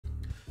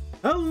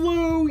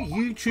Hello,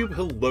 YouTube.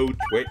 Hello,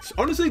 Twitch.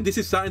 Honestly, this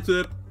is starting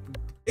to...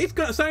 It's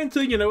starting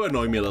to, you know,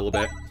 annoy me a little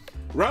bit.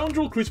 Round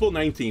Roll Crucible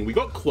 19. We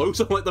got close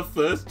on, like, the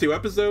first 2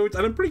 episodes,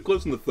 and I'm pretty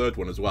close on the 3rd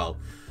one as well.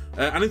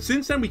 And then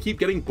since then, we keep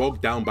getting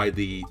bogged down by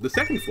the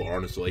 2nd floor,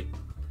 honestly.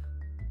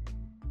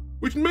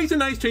 Which makes a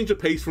nice change of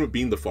pace from it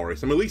being the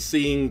forest. I'm at least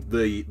seeing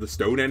the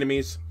stone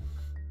enemies.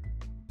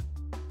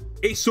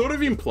 It sort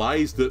of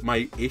implies that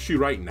my issue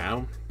right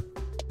now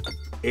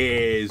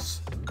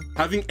is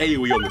having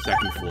AoE on the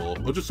 2nd floor,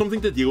 or just something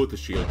to deal with the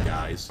shield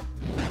guys.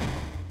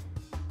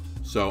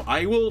 So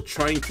I will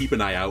try and keep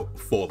an eye out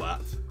for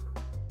that.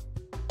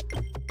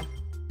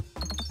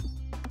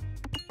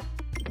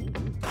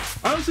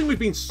 I don't think we've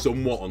been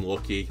somewhat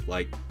unlucky,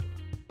 like,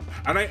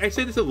 and I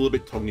say this a little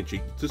bit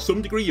tongue-in-cheek, to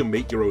some degree you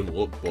make your own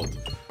luck, but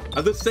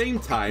at the same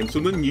time,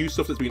 some of the new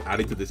stuff that's been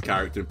added to this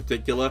character in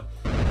particular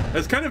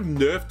has kind of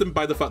nerfed them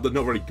by the fact they're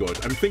not very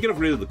good. I'm thinking of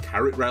really the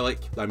Carrot Relic.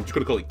 I'm just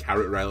going to call it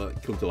Carrot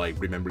Relic until I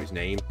remember its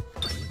name.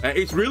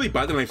 It's really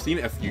bad, and I've seen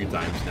it a few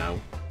times now.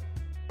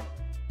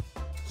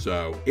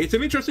 So, it's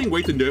an interesting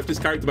way to nerf this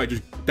character by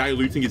just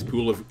diluting his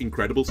pool of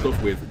incredible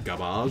stuff with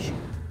garbage.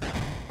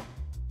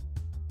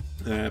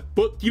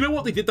 But you know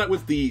what? They did that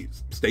with the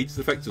status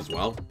effects as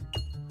well.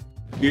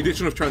 The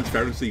addition of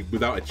transparency,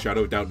 without a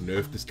shadow of doubt,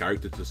 nerfed this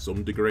character to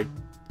some degree.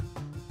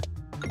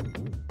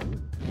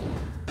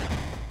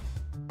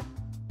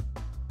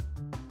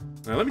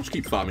 Let me just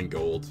keep farming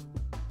gold.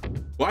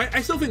 Well,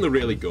 I still think they're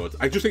really good.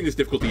 I just think this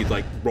difficulty is,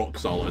 like, rock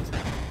solid.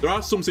 There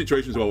are some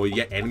situations where you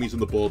get enemies on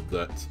the board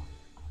that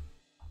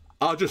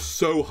are just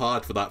so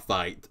hard for that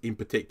fight, in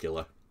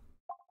particular.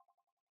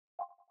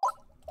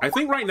 I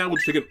think right now we'll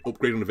just take an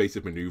upgrade on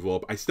Evasive Maneuver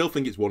Orb. I still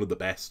think it's one of the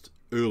best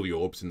early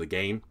orbs in the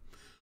game.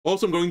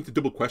 Also, I'm going to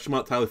double question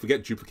mark tile. If we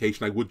get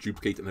duplication, I would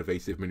duplicate an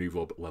Evasive Maneuver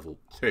Orb at level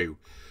 2.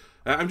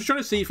 I'm just trying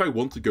to see if I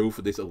want to go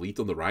for this elite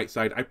on the right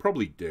side. I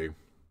probably do.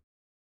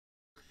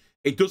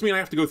 It does mean I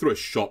have to go through a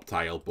shop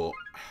tile, but...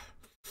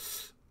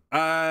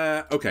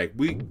 okay,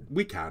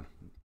 we can.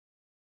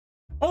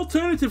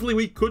 Alternatively,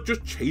 we could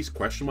just chase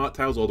question mark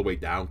tiles all the way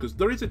down, because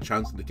there is a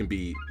chance that there can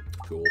be...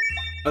 Cool.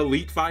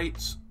 Elite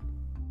fights.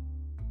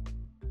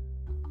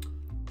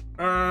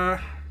 Let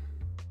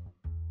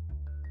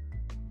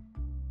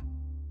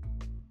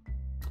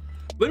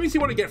me see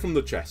what I get from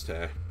the chest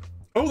here.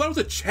 Oh, that was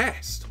a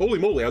chest! Holy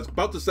moly, I was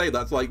about to say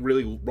that's like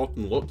really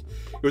rotten luck.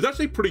 It was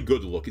actually pretty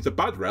good luck. It's a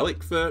bad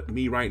relic for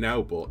me right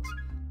now, but...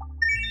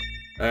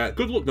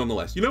 good luck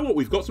nonetheless. You know what?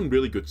 We've got some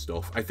really good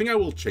stuff. I think I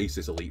will chase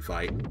this elite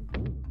fight.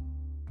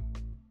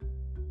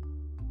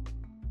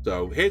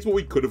 So, here's what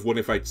we could have won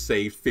if I'd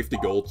saved 50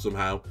 gold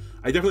somehow.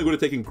 I definitely would have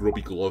taken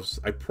grubby gloves.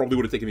 I probably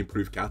would have taken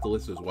improved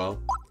catalyst as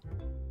well.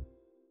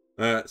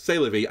 Say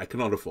Livy, I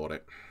cannot afford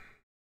it.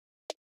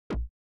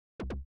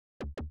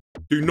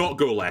 Do not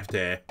go left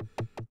here.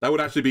 That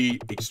would actually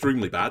be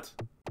extremely bad.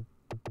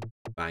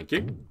 Thank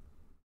you.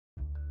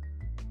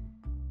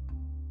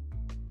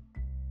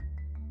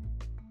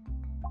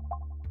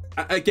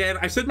 Again,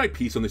 I said my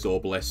piece on this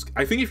obelisk.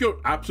 I think if you're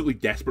absolutely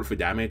desperate for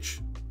damage,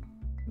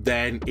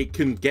 then it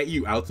can get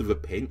you out of a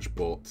pinch,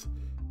 but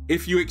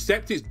if you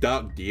accept its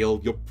dark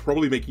deal, you're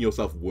probably making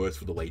yourself worse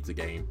for the later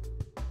game.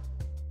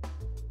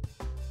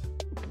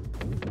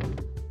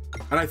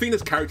 And I think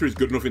this character is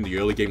good enough in the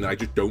early game that I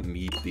just don't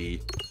need the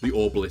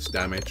obelisk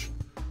damage.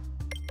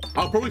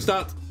 I'll probably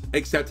start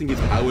accepting his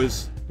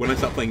powers when I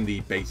start playing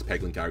the base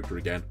Peglin character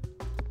again.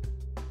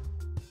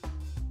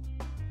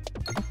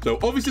 So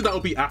obviously that'll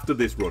be after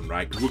this run,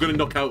 right? Because we're going to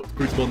knock out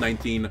Crucible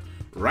 19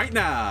 right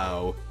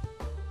now.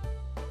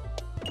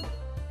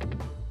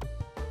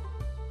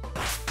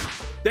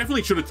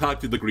 Definitely should have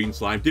targeted the green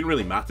slime. Didn't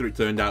really matter, it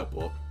turned out,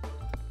 but...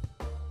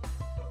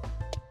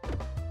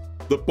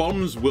 The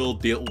bombs will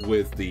deal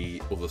with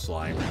the other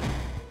slime.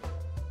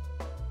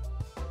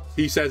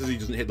 He says he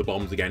doesn't hit the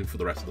bombs again for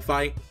the rest of the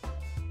fight.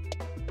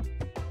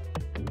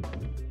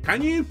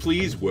 Can you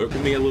please work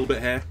with me a little bit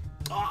here?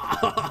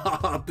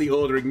 Ah, the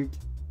ordering.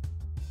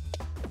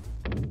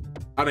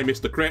 And I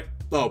missed the crit.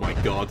 Oh my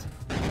god.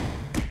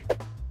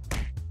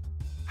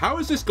 How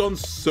has this gone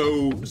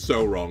so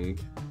wrong?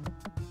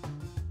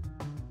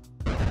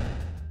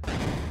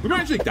 We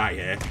might actually die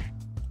here.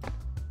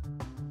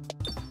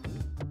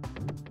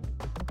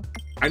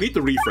 I need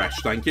the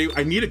refresh, thank you.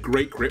 I need a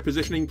great crit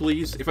positioning,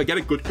 please. If I get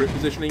a good crit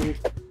positioning,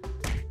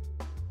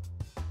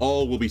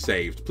 all will be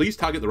saved. Please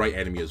target the right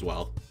enemy as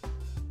well.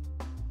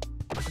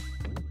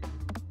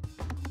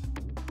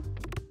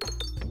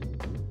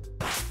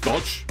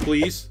 Dodge,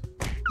 please.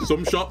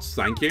 Some shots,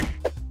 thank you.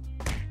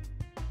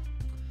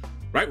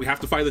 Right, we have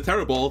to fire the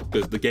Terror Ball,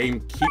 because the game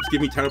keeps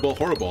giving me Terror Ball,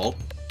 Horror Ball.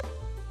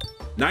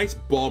 Nice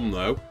bomb,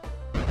 though.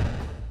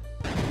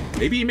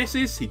 Maybe he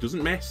misses. He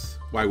doesn't miss.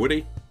 Why would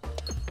he?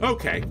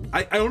 Okay,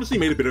 I honestly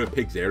made a bit of a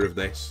pig's ear of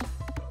this.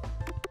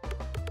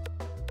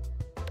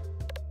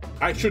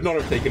 I should not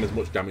have taken as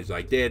much damage as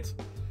I did.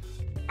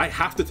 I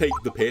have to take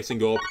the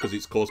Piercing Orb because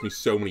it's caused me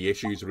so many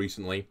issues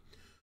recently.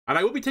 And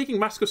I will be taking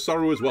Mask of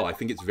Sorrow as well. I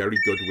think it's very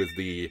good with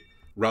the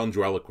Round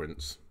Your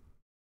Eloquence.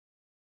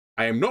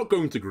 I am not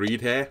going to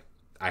greed here.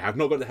 I have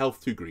not got the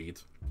health to greed.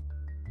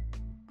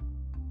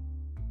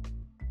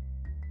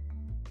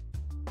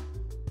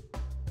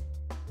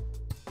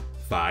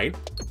 Fine.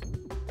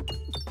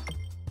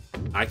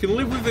 I can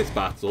live with this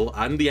battle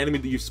and the enemy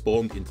that you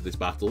spawned into this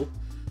battle.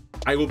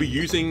 I will be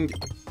using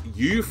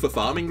you for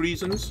farming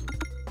reasons.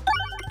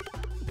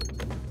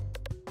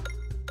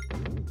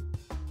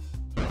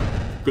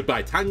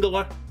 Goodbye,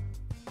 Tangler.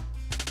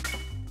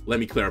 Let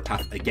me clear a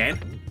path again.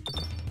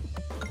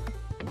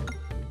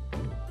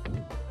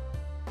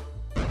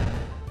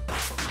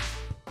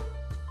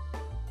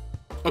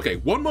 Okay,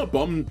 one more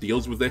bomb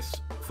deals with this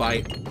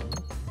fight.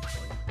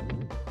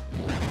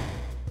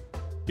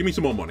 Give me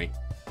some more money.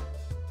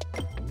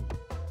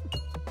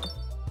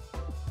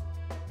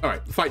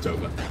 Alright, the fight's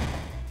over.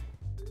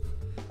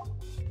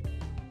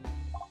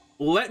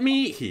 Let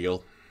me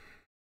heal.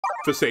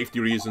 For safety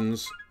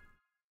reasons.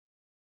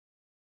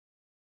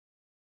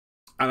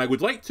 And I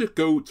would like to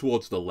go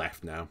towards the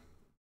left now.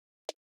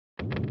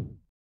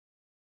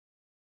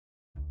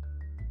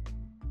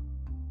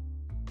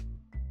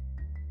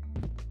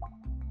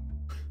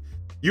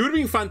 You would have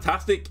been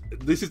fantastic.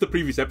 This is the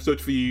previous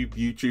episode for you,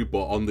 YouTube,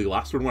 but on the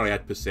last one where I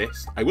had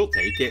Persist, I will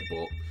take it,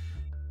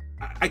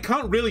 but I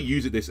can't really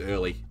use it this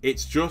early.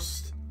 It's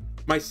just,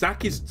 my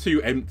sack is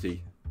too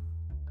empty,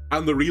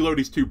 and the reload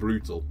is too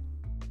brutal.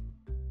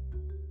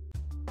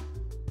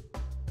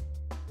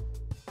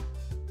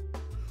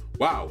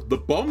 Wow, the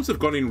bombs have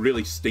gone in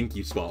really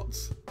stinky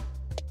spots.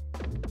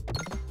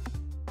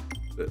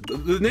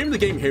 The name of the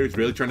game here is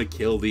really trying to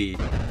kill the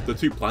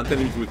two plant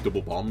enemies with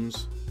double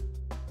bombs.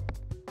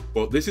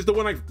 But this is the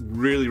one I've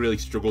really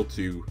struggled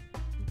to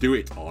do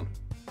it on.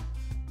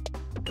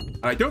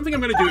 And I don't think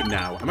I'm going to do it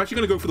now. I'm actually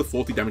going to go for the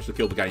 40 damage to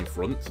kill the guy in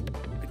front.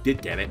 I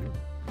did get it.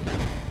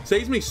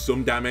 Saves me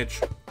some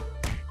damage.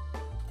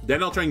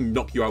 Then I'll try and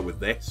knock you out with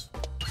this.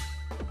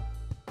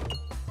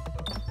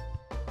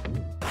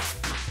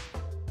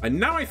 And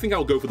now I think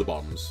I'll go for the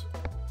bombs.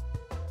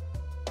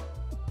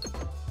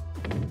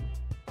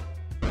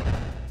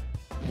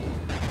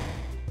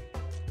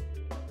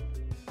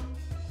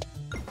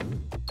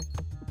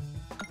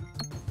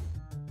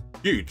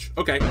 Huge.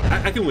 Okay,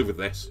 I can live with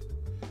this.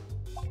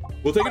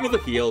 We'll take another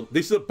heal.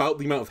 This is about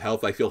the amount of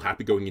health I feel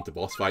happy going into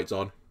boss fights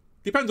on.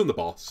 Depends on the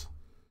boss.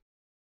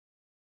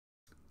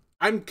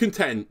 I'm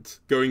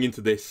content going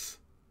into this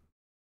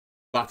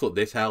battle at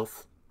this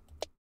health.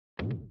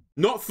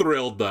 Not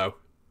thrilled, though.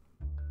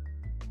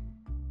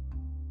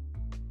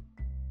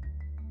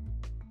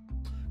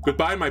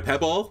 Goodbye, my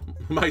Pebble.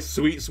 My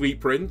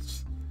sweet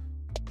prince.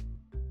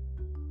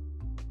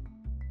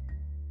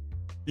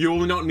 You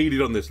will not need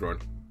it on this run.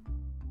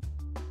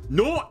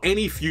 Nor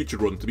any future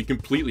run, to be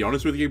completely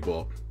honest with you,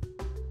 but...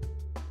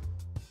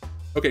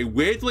 Okay,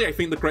 weirdly, I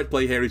think the correct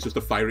play here is just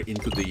to fire it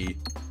into the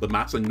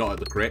mass and not at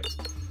the crit.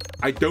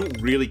 I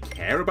don't really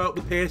care about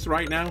the pace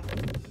right now.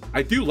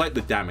 I do like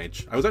the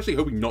damage. I was actually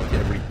hoping not to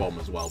get every bomb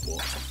as well,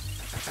 but...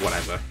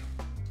 whatever.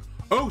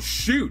 Oh,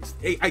 shoot!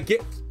 I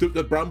get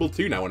the Bramble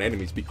 2 now on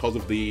enemies because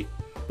of the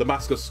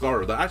Mask of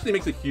Sorrow. That actually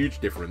makes a huge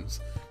difference,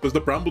 because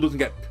the Bramble doesn't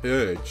get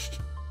purged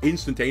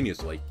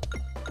instantaneously.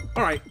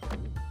 Alright.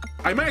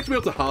 I might actually be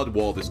able to hard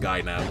wall this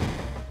guy now.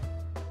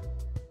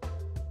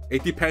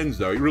 It depends,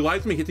 though. It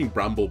relies on me hitting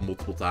Bramble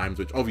multiple times,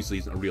 which obviously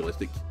isn't a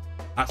realistic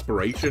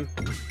aspiration.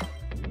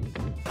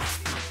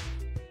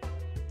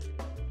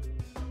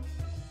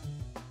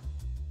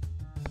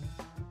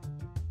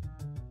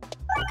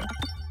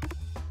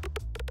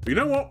 But you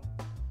know what?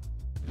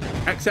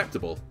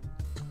 Acceptable.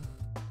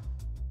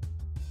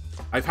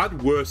 I've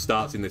had worse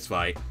starts in this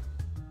fight.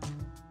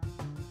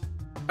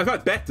 I've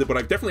had better, but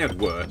I've definitely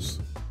had worse.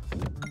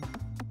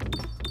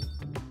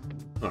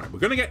 Alright, we're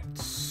gonna get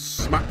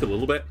smacked a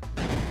little bit.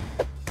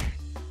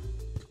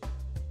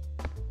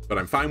 But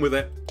I'm fine with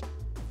it.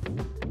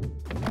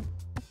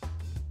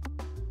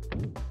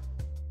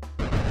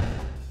 Kill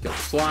the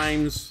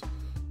slimes.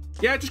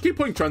 Yeah, just keep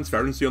putting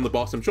transparency on the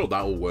boss. I'm sure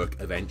that'll work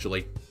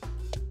eventually.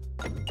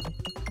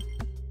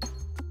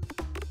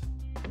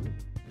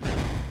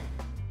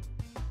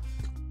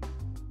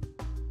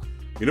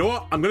 You know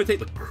what? I'm gonna take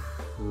the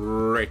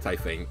crit, I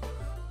think.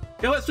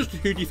 Yeah, let's just...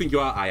 Who do you think you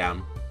are? I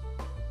am.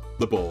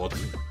 The board.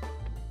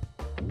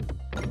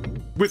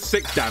 With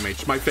 6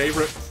 damage, my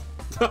favourite.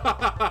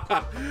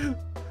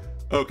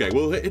 Okay,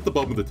 we'll hit the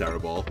bottom of the Terror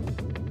Ball.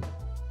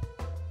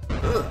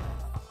 Ugh.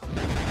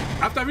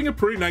 After having a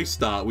pretty nice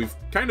start, we've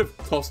kind of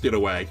tossed it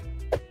away.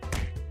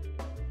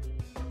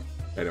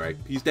 Anyway,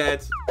 he's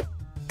dead.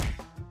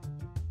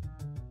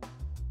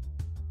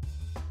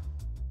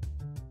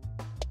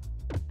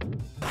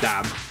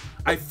 Damn.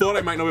 I thought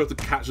I might not be able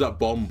to catch that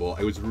bomb, but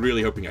I was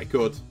really hoping I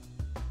could.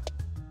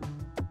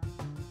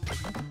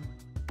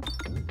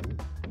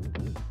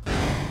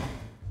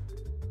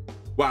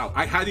 Wow,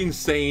 I had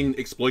insane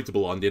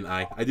exploitable on, didn't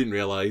I? I didn't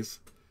realize.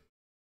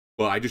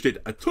 Well, I just did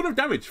a ton of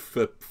damage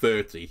for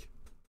 30.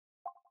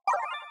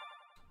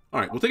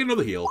 Alright, we'll take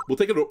another heal. We'll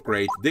take an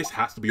upgrade. This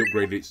has to be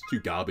upgraded. It's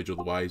too garbage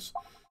otherwise.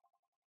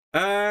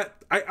 I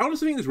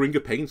honestly think this Ring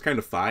of Pain's kind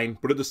of fine,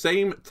 but at the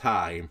same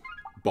time,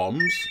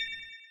 bombs.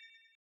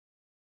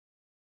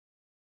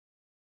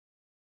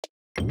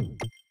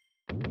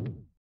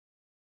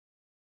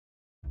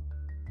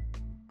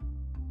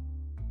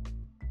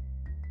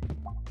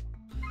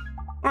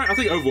 Alright, I'll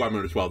take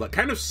Overwhelmer as well. That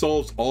kind of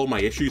solves all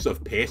my issues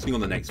of pacing on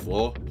the next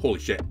floor. Holy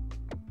shit.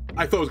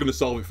 I thought I was going to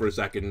solve it for a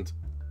second.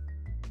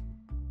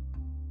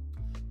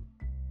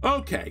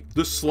 Okay,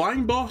 the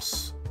slime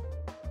boss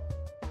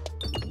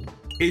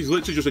is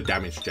literally just a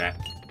damage check.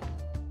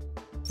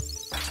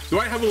 Do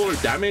I have a lot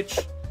of damage?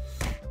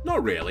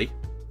 Not really.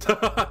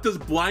 Does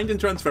blind and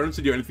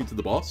transparency do anything to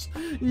the boss?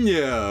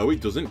 No, it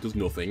doesn't. It does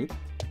nothing.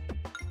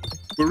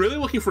 We're really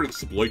looking for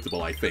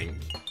exploitable, I think.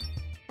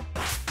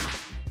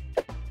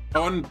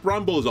 Oh, and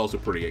Bramble is also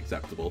pretty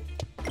acceptable.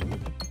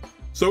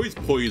 So is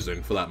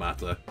Poison, for that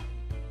matter.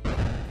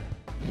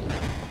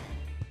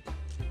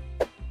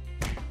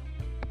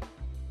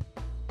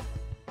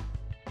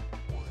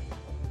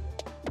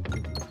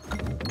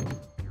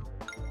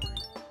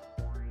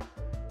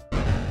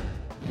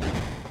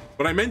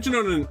 But I mentioned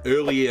on an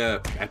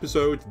earlier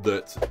episode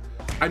that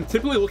I'm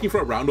typically looking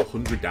for around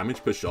 100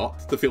 damage per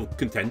shot to feel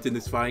content in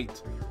this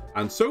fight.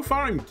 And so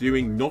far I'm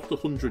doing not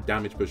 100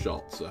 damage per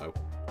shot, so...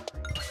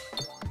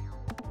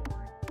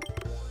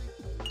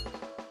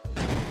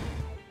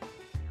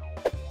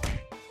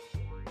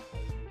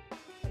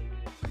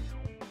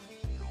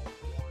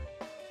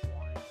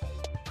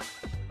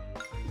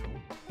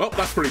 Oh,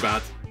 that's pretty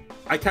bad.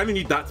 I kind of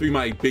need that to be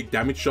my big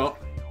damage shot.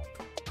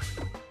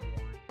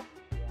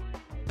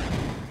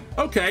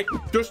 Okay,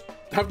 just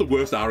have the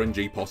worst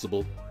RNG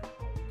possible.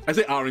 I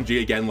say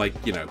RNG again like,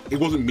 you know, it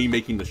wasn't me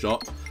making the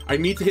shot. I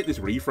need to hit this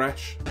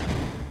refresh.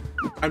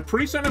 I'm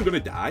pretty certain I'm gonna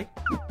die.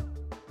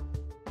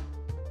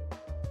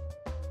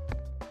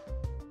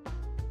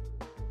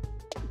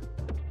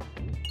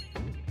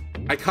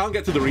 I can't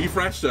get to the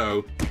refresh,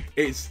 so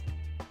it's...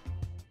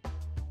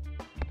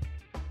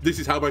 This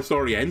is how my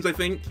story ends, I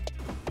think.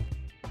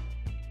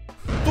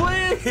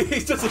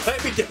 Please, just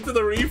let me get to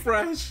the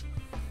refresh.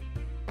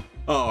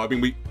 Oh, I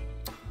mean,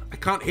 I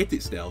can't hit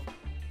it still.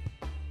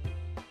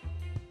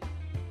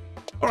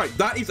 Alright,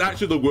 that is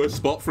actually the worst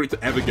spot for it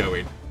to ever go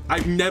in.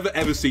 I've never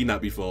ever seen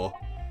that before.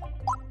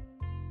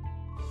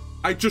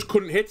 I just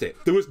couldn't hit it.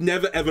 There was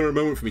never ever a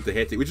moment for me to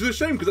hit it, which is a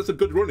shame because that's a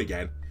good run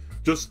again.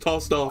 Just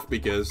tossed off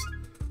because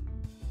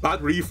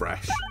bad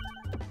refresh.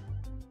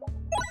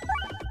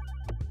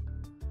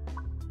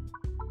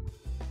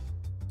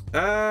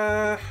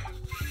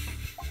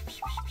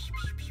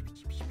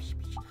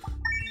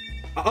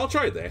 I'll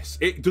try this.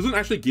 It doesn't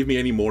actually give me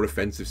any more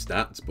offensive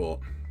stats, but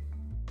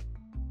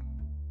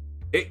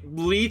it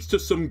leads to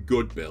some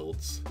good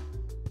builds.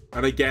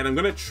 And again, I'm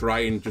going to try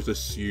and just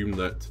assume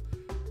that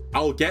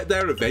I'll get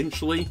there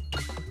eventually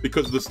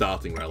because of the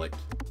starting relic.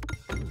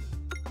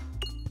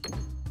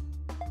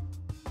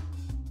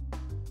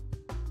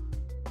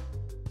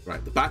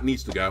 Right, the bat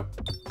needs to go.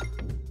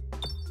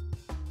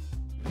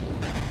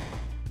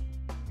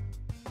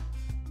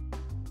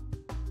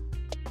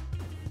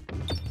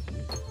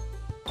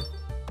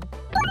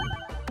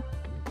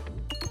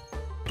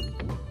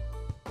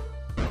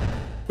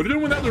 But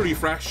doing without the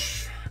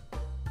refresh.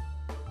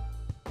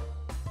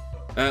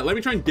 Let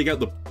me try and dig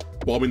out the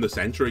bomb in the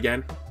center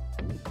again.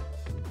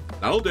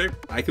 That'll do.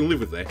 I can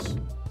live with this.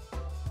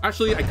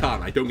 Actually, I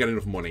can't. I don't get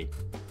enough money.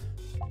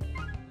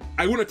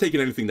 I wouldn't have taken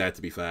anything there,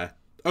 to be fair.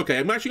 Okay,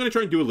 I'm actually going to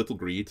try and do a little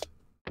greed.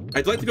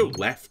 I'd like to go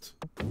left.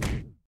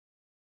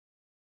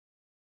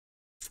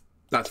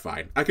 That's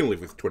fine. I can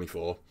live with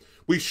 24.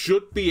 We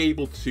should be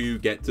able to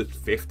get to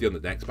 50 on the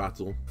next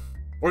battle.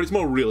 Or it's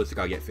more realistic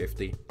I'll get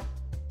 50.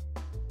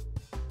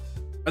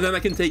 And then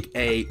I can take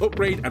a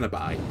upgrade and a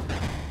buy.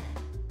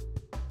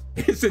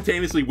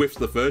 Instantaneously whiffs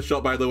the first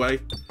shot, by the way.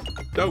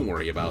 Don't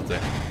worry about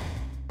it.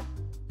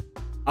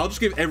 I'll just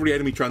give every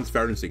enemy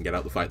transparency and get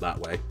out the fight that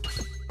way.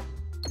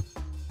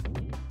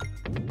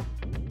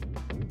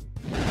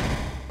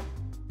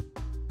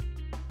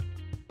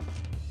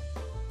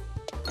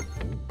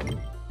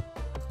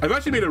 I've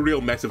actually made a real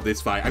mess of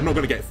this fight. I'm not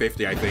going to get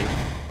 50, I think.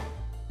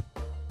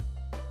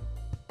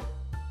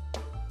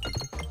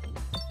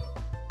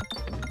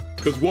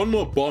 Because one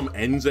more bomb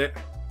ends it.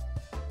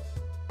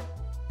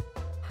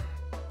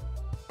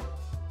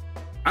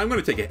 I'm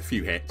going to take a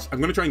few hits. I'm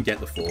going to try and get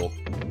the 4.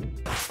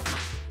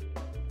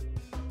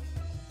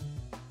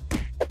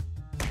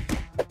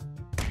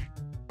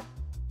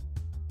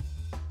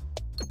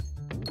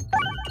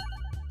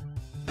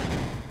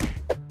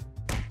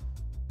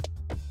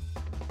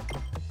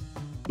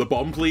 The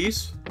bomb,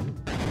 please.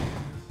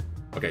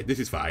 Okay, this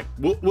is fine.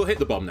 We'll hit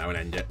the bomb now and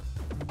end it.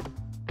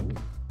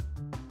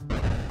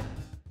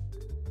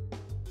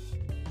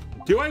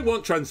 Do I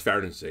want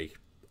transparency?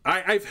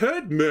 I've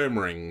heard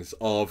murmurings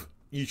of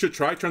you should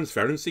try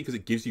transparency because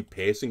it gives you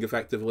pacing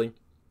effectively.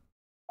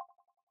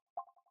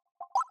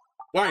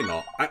 Why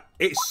not?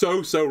 It's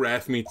so rare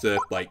for me to,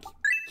 like,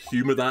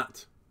 humor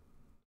that.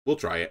 We'll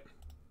try it.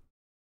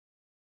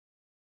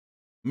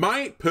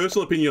 My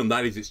personal opinion on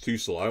that is it's too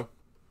slow.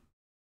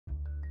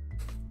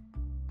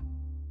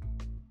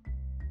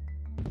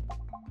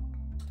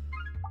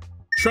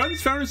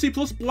 Transparency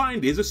plus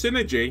blind is a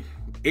synergy.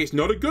 It's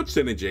not a good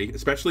synergy,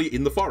 especially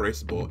in the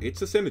forest, but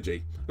it's a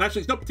synergy. And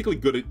actually, it's not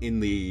particularly good in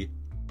the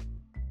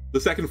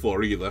second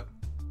floor either.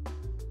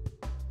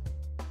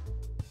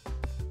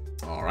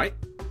 Alright.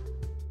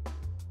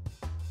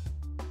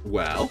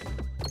 Well,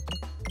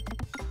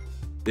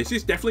 this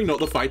is definitely not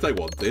the fight I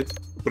wanted,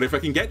 but if I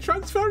can get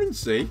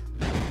transparency,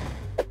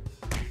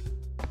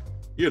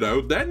 you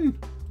know, then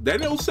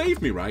it'll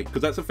save me, right?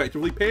 Because that's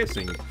effectively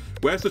piercing.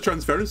 Where's the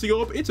transparency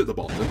orb? It's at the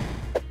bottom.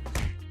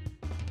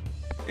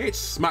 It's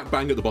smack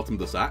bang at the bottom of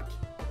the sack.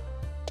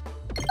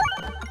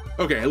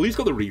 Okay, at least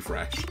got the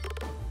refresh.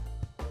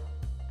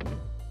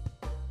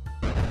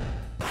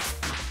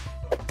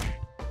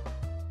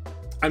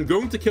 I'm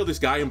going to kill this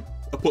guy and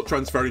put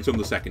transference on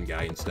the second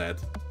guy instead.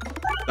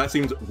 That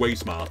seems way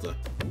smarter.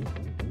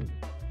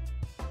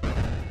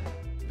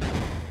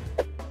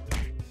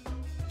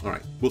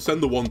 Alright, we'll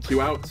send the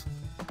 1-2 out.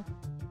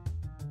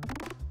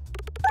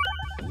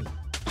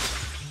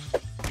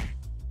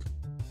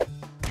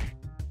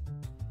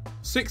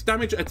 Six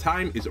damage at a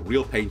time is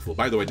real painful.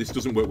 By the way, this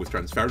doesn't work with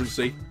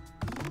transparency.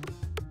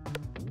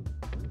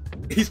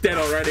 He's dead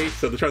already,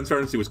 so the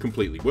transparency was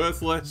completely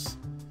worthless.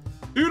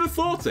 Who would have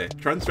thought it?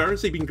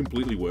 Transparency being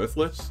completely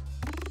worthless.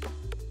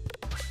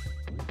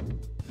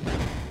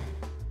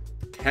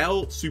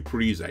 Kel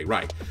Surprise.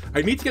 Right.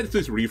 I need to get to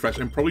this refresh.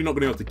 I'm probably not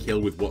going to be able to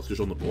kill with what's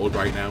just on the board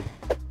right now.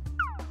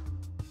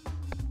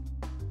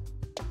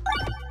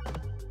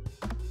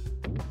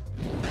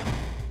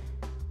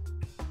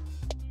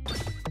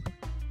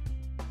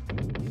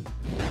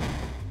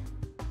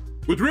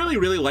 Would really,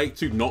 really like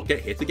to not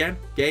get hit again,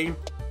 game.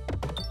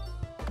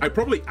 I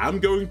probably am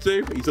going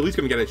to. He's at least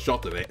going to get a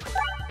shot at it.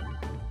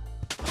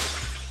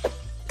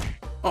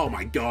 Oh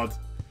my god.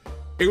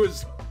 It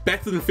was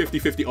better than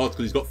 50-50 odds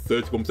because he's got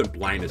 31%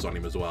 blindness on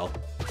him as well.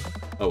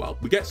 Oh well,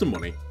 we get some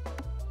money.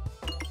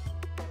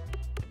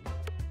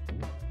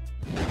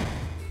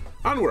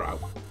 And we're out.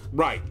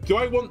 Right, do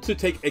I want to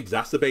take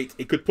Exacerbate?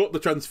 It could put the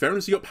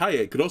transparency up higher.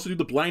 It could also do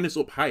the blindness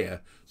up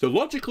higher. So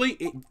logically,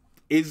 it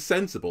is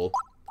sensible.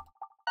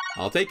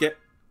 I'll take it.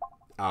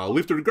 I'll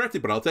live to regret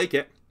it, but I'll take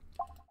it.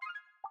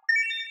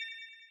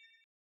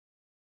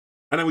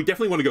 And then we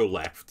definitely want to go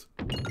left.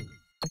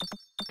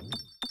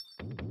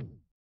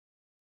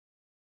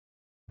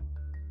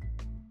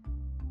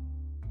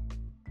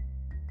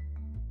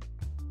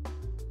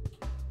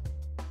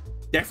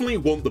 Definitely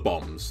want the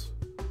bombs.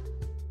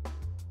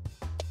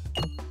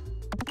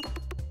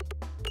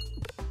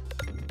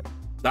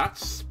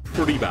 That's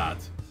pretty bad.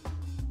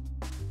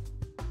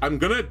 I'm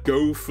gonna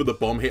go for the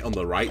bomb hit on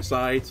the right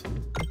side.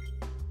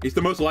 It's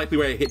the most likely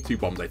way to hit 2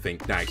 bombs, I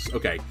think. Nice.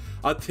 Okay.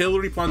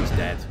 Artillery plan's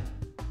dead.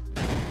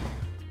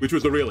 Which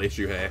was the real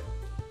issue here.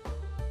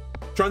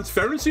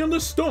 Transparency on the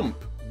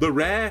stump. The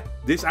rare,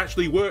 this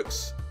actually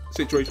works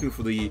situation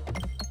for the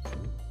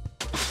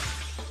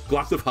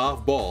glass of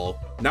half ball.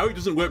 Now it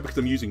doesn't work because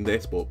I'm using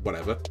this, but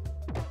whatever.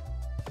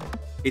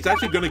 It's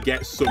actually going to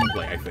get some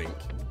play, I think.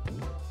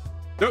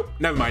 Nope,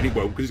 never mind, it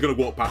won't, because he's going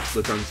to walk past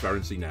the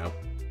transparency now.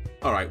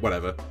 Alright,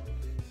 whatever.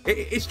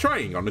 It's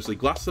trying, honestly.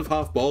 Glass of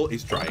half ball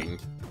is trying.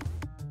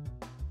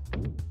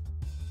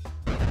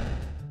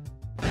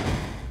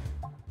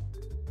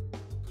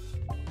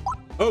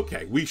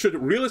 Okay, we should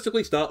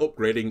realistically start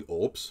upgrading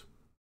orbs.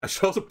 I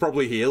should also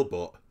probably heal,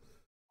 but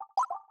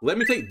let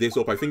me take this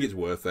up. I think it's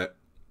worth it.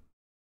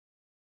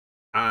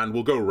 And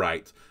we'll go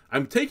right.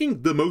 I'm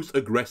taking the most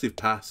aggressive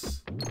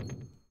pass,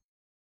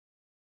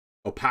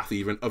 or path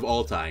even, of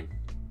all time.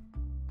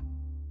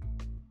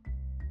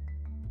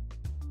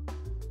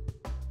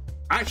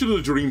 Actually,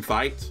 the dream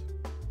fight.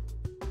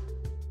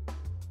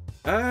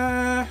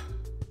 I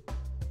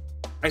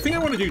think I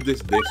want to do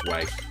this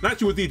way. And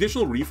actually, with the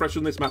additional refresh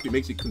on this map, it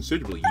makes it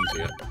considerably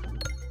easier.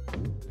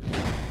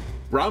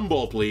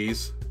 Bramble,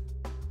 please.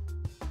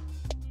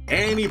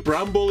 Any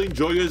Bramble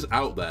enjoyers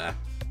out there?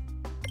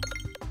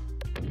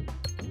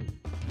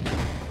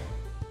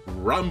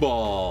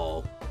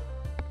 Bramble.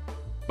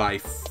 My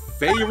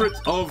favorite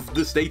of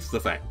the status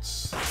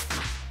effects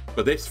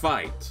for this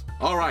fight.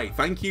 Alright,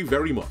 thank you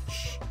very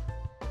much.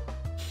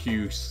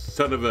 You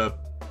son of a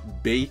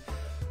bee.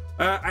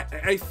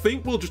 I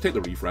think we'll just take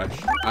the refresh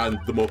and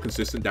the more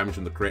consistent damage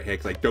on the crit here,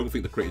 because I don't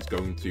think the crit is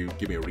going to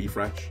give me a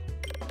refresh.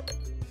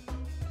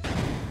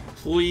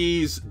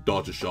 Please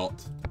dodge a shot.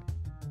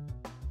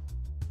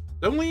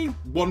 Only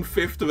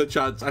 1/5 of a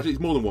chance. Actually, it's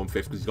more than 1/5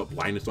 because he's got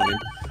blindness on him.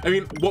 I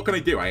mean, what can I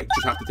do? I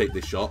just have to take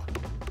this shot.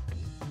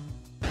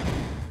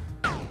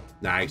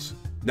 Nice.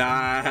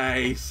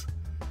 Nice.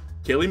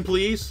 Kill him,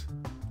 please.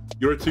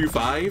 You're a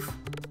 2/5.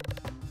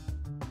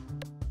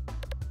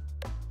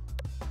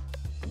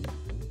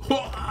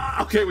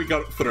 Okay, we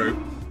got it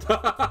through.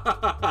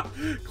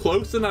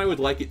 Closer than I would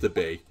like it to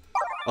be.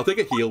 I'll take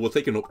a heal. We'll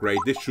take an upgrade.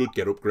 This should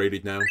get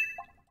upgraded now.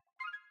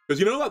 Because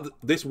you know that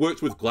this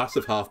works with Glass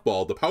of Half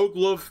Ball. The Power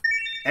Glove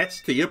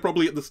S tier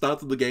probably at the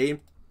start of the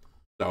game.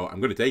 So I'm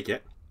going to take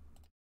it.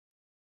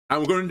 And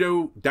we're going to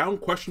go down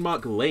question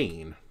mark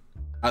lane.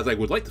 As I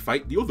would like to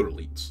fight the other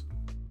elites.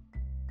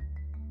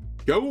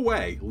 Go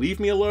away. Leave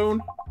me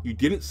alone. You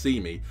didn't see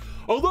me.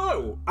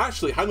 Although,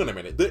 actually, hang on a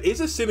minute. There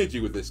is a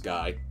synergy with this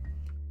guy.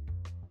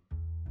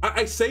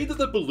 I say that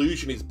the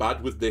Belusion is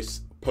bad with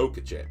this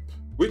poker chip,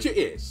 which it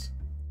is.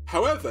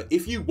 However,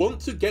 if you want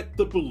to get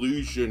the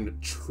Belusion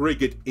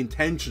triggered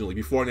intentionally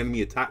before an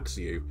enemy attacks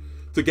you,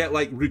 to get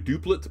like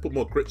Reduplicate to put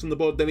more crits on the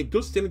board, then it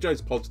does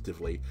synergize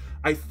positively.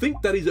 I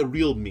think that is a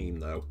real meme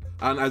though.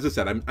 And as I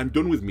said, I'm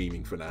done with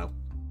memeing for now.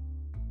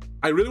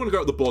 I really want to go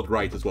out the board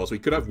right as well, so he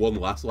could have one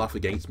last laugh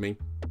against me.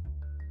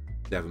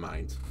 Never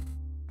mind.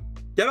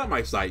 Get out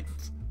my sight,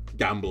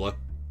 gambler.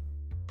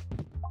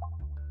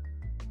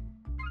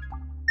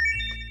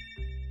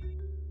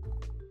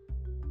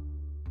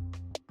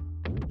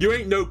 You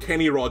ain't no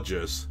Kenny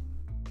Rogers.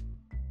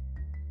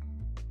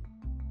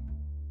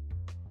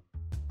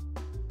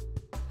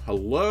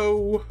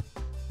 Hello?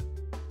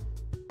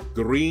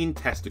 Green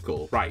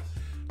testicle. Right.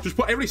 Just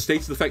put every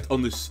status effect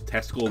on this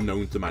testicle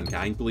known to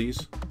mankind,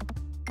 please.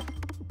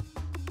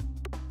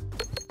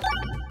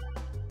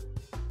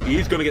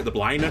 He's gonna get the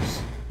blindness,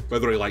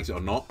 whether he likes it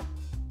or not.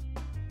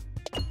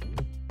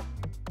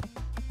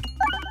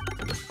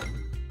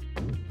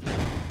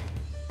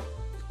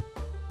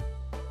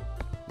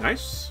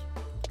 Nice.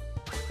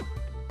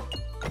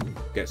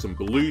 Get some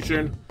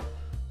Belusion.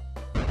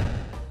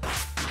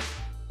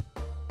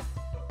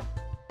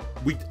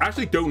 We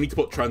actually don't need to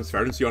put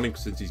Transferency on him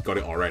since he's got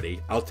it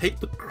already. I'll take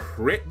the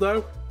crit,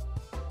 though.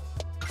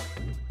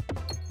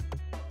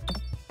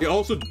 It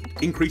also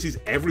increases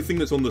everything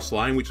that's on the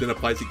slime, which then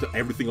applies it to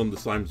everything on the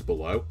slimes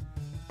below.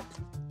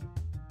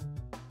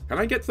 Can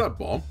I get to that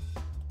bomb?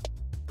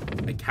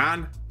 I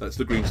can. That's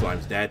the green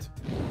slime's dead.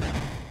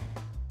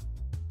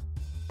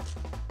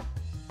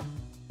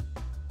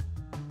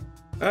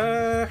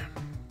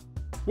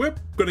 We're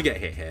gonna get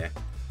hit here.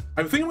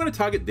 I think I'm gonna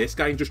target this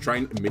guy and just try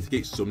and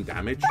mitigate some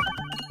damage.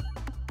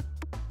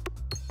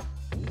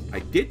 I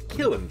did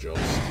kill him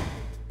just.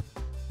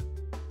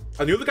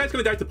 And the other guy's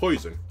gonna die to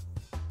poison.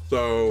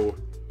 So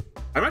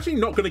I'm actually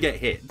not gonna get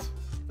hit,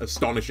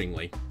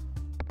 astonishingly.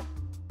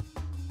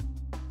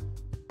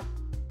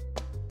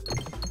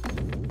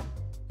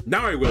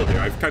 Now I will do.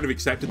 I've kind of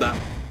accepted that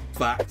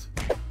fact.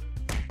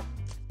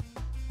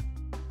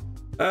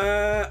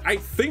 I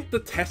think the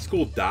testicle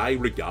will die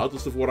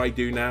regardless of what I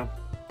do now.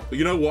 But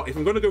you know what? If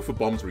I'm going to go for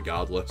bombs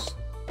regardless,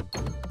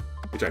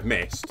 which I've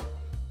missed,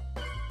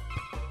 I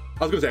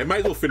was going to say, I might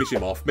as well finish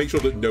him off. Make sure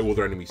that no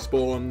other enemy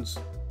spawns.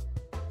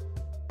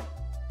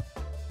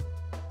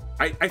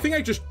 I think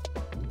I just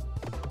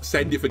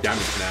send it for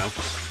damage now.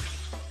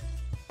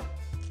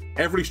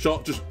 Every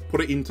shot, just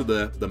put it into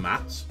the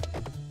mats.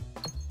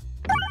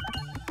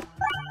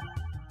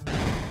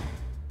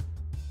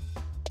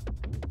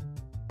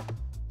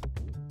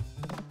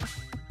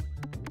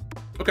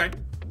 Okay,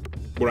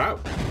 we're out.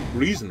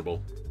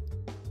 Reasonable.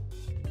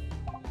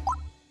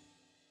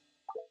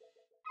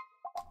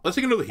 Let's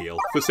take another heal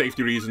for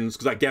safety reasons,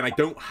 because again, I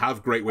don't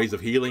have great ways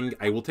of healing.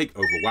 I will take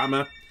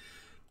Overwhammer,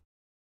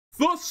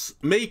 thus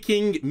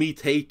making me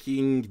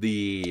taking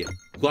the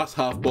glass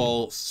half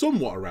ball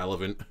somewhat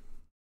irrelevant.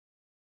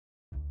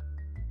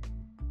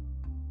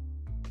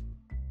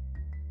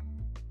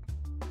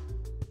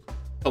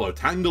 Hello,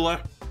 Tangler.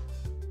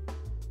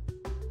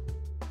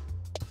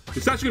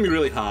 It's actually going to be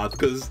really hard,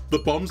 because the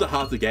bombs are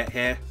hard to get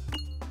here.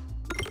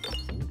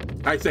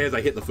 I say as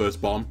I hit the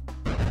first bomb.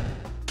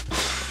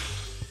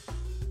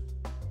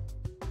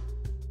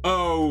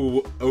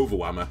 Oh,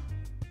 Overwhammer.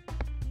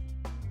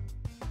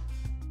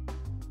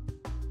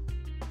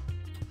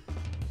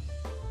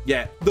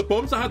 Yeah, the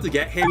bombs are hard to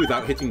get here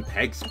without hitting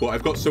pegs, but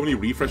I've got so many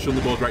refreshes on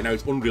the board right now,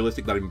 it's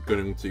unrealistic that I'm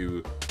going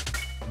to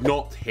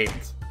not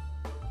hit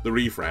the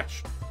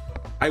refresh.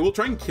 I will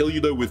try and kill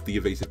you, though, with the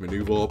evasive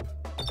maneuver orb.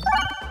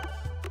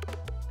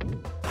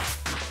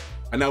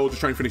 And now we'll just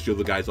try and finish the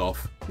other guys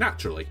off,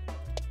 naturally,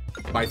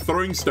 by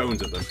throwing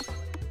stones at them.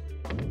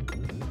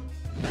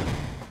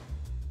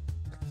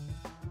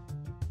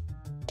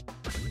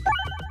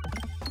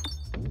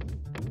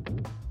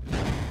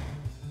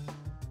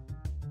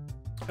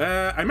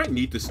 I might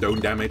need the stone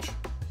damage.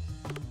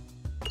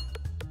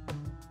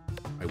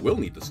 I will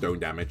need the stone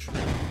damage.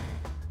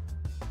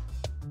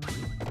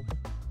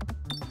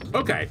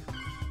 Okay.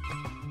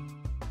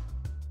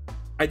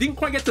 I didn't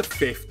quite get to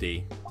 50,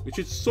 which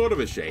is sort of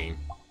a shame.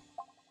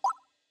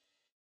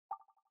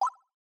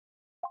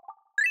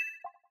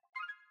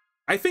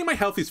 I think my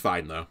health is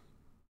fine, though.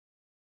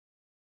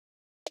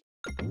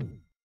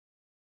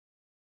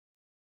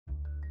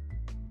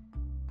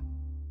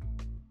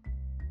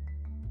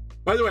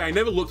 By the way, I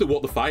never looked at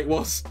what the fight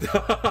was.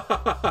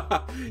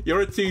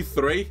 You're a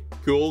 2-3.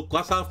 Cool.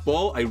 Glass half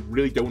ball. I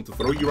really don't want to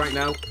throw you right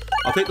now.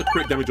 I'll take the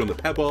crit damage on the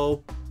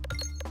pebble.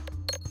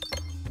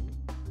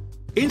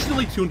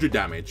 Instantly 200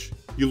 damage.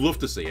 You love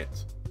to see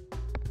it.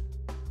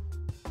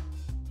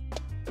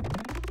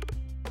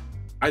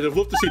 I'd have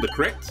loved to see the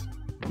crit,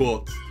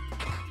 but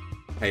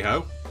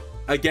hey-ho.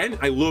 Again,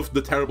 I love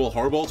the terrible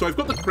horrible. So I've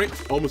got the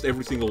crit almost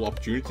every single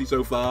opportunity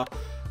so far,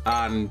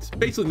 and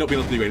basically not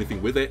being able to do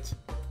anything with it.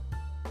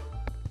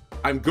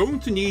 I'm going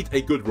to need a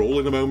good roll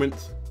in a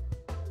moment.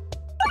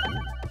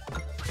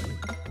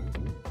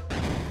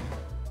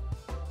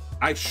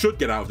 I should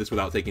get out of this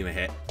without taking a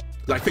hit.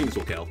 I think this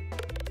will kill.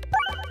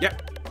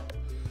 Yep.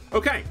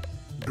 Okay.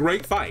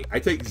 Great fight. I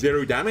take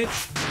 0 damage.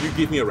 You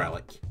give me a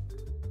relic.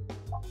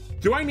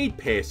 Do I need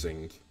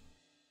piercing?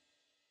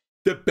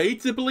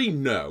 Debatably,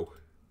 no.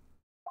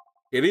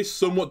 It is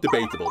somewhat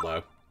debatable,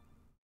 though.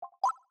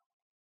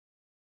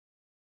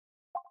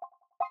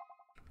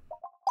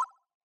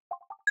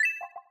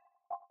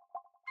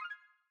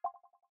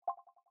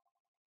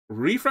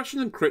 Refreshing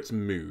and crits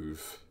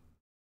move.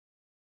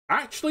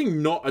 Actually,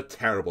 not a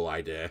terrible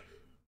idea.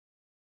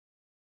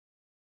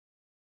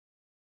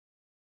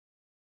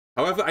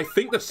 However, I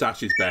think the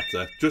sash is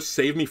better. Just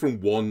save me from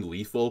 1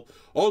 lethal.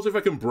 Also, if I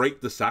can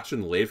break the sash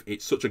and live,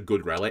 it's such a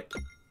good relic.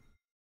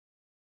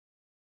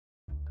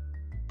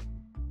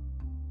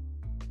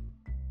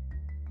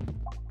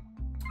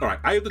 Alright,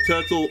 I have the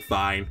turtle,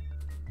 fine.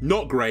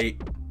 Not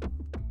great.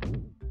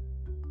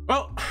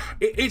 Well,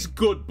 it's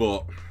good,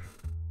 but...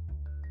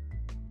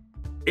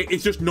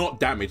 it's just not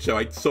damage, so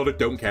I sort of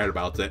don't care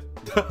about it.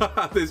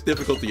 There's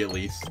difficulty at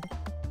least.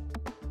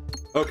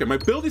 Okay, my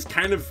build is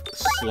kind of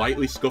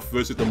slightly scuffed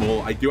versus the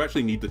mole. I do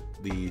actually need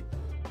the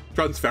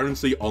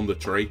transparency on the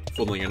tree,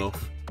 funnily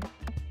enough.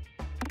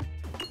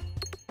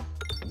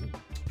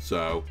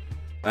 So,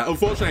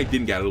 unfortunately I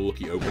didn't get a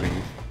lucky opening.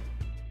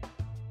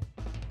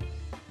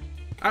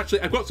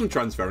 Actually, I've got some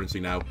transparency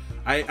now.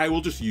 I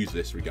will just use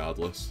this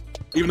regardless.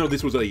 Even though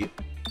this was a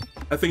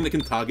thing that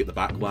can target the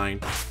back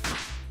line.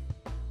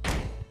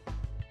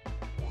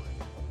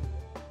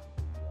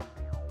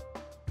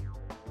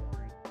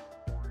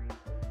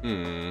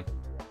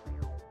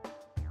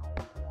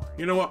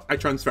 You know what? I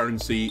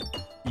transparency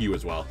you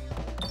as well.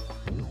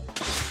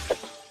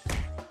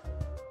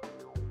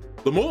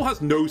 The mole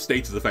has no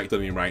status effect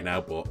on me right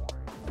now, but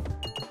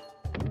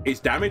it's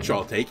damage, so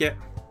I'll take it.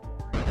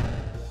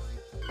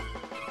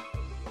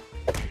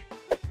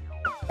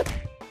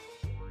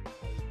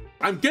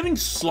 I'm getting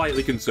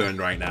slightly concerned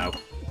right now.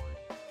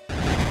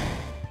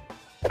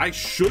 I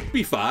should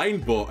be fine,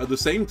 but at the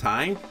same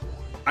time,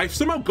 I've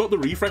somehow got the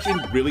refresh in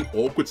really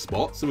awkward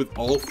spots with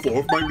all 4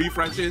 of my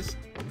refreshes.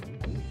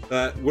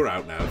 We're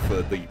out now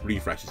for the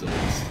refreshes at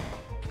least.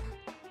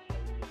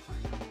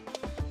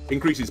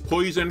 Increases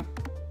poison.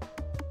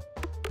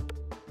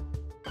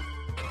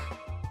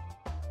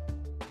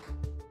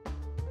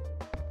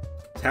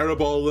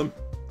 Terrorball them.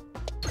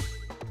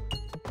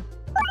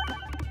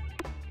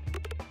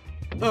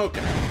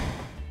 Okay.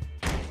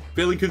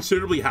 Feeling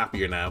considerably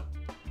happier now.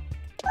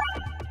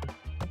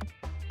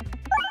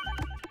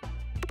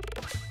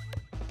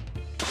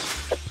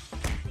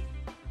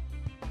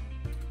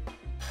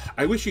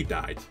 I wish you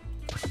died.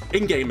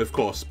 In-game, of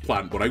course,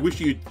 plant, but I wish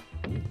you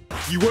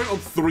weren't on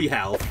 3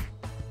 health.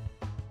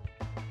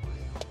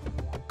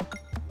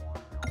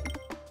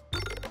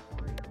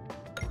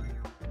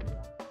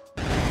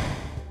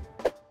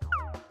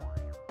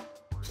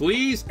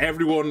 Please,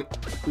 everyone,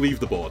 leave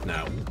the board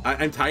now.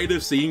 I'm tired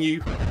of seeing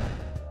you.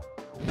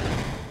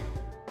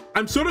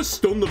 I'm sort of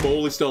stunned the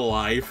mole is still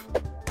alive.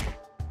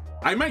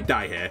 I might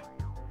die here.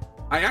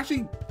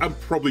 I'm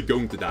probably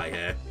going to die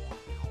here.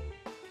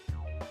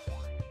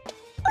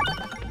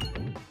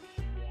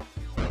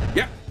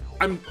 Yep,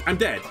 I'm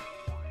dead.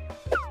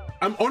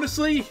 I'm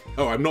honestly...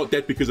 Oh, I'm not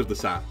dead because of the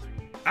sap.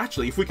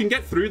 Actually, if we can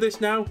get through this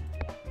now,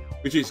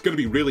 which is going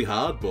to be really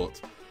hard,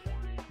 but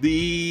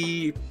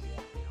the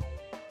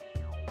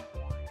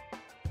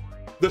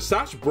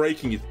sash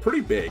breaking is pretty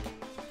big.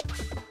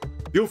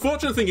 The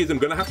unfortunate thing is I'm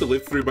going to have to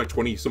live through my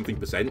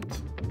 20-something%,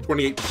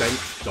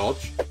 28%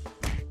 dodge.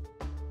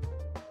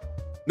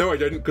 No, I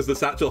didn't, because the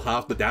satchel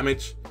halved the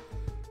damage.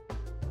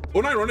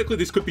 Unironically,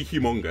 this could be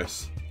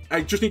humongous.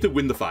 I just need to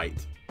win the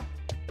fight.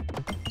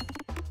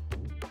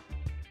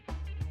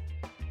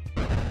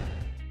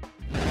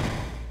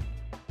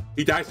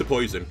 He dies to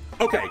poison.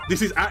 Okay,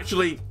 this is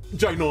actually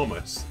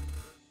ginormous.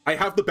 I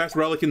have the best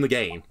relic in the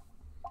game.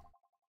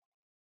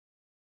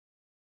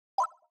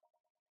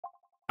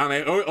 And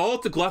I owe it all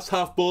to Glass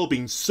Half Ball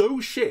being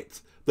so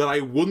shit that I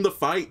won the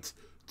fight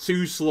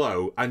too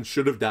slow and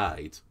should have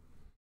died.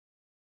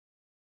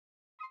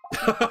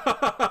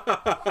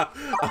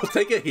 I'll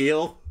take a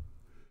heal.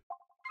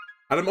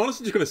 And I'm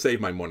honestly just going to save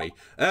my money.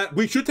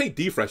 We should take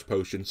Defresh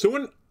Potion.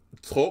 Someone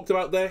talked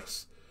about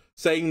this,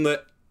 saying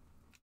that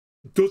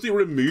does it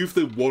remove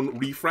the 1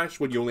 refresh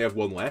when you only have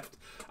 1 left?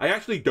 I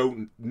actually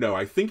don't know.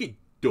 I think it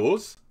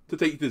does to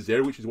take you to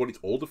 0, which is what its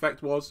old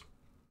effect was.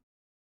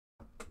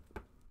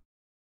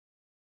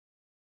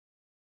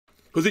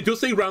 Because it does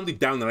say rounded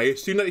down, and I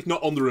assume that it's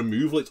not on the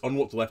removal, it's on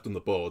what's left on the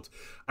board.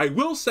 I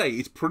will say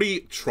it's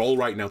pretty troll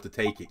right now to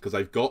take it, because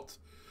I've got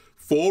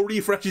 4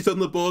 refreshes on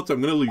the board, so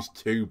I'm going to lose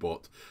 2,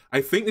 but I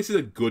think this is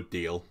a good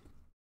deal.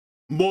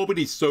 Morbid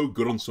is so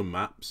good on some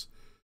maps.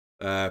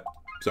 So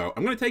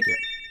I'm going to take it.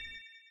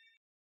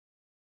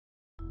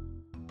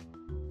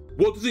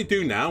 What does it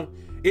do now?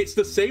 It's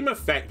the same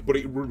effect, but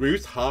it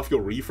removes half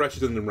your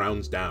refreshes and then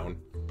rounds down.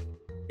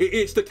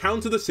 It's to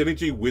counter the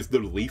synergy with the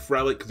Leaf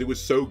Relic, because it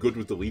was so good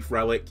with the Leaf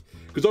Relic.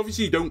 Because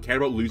obviously you don't care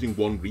about losing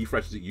 1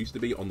 refresh as it used to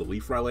be on the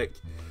Leaf Relic,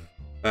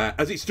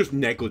 as it's just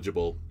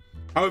negligible.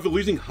 However,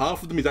 losing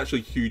half of them is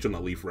actually huge on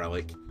that Leaf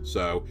Relic,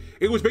 so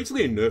it was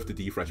basically a nerf to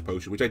Defresh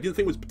Potion, which I didn't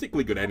think was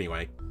particularly good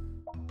anyway.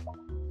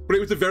 But it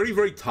was a very,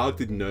 very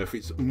targeted nerf.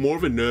 It's more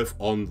of a nerf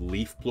on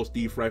Leaf plus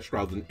Defresh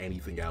rather than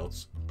anything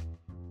else.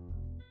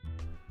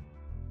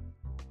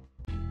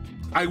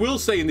 I will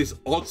say in this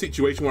odd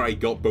situation where I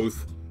got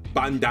both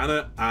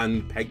Bandana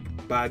and Peg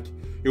Bag,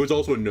 it was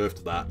also a nerf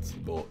to that,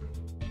 but...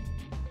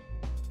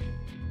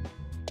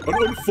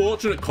 an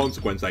unfortunate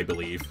consequence, I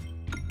believe.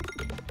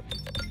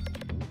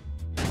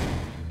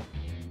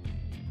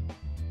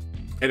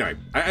 Anyway,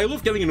 I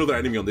love getting another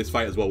enemy on this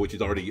fight as well, which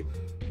is already...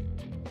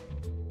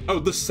 oh,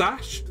 the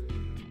Sash?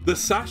 The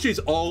Sash is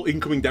all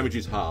incoming damage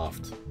is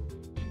halved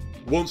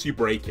once you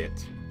break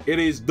it. It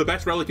is the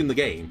best relic in the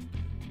game.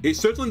 It's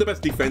certainly the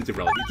best defensive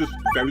relic. It's just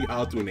very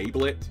hard to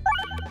enable it.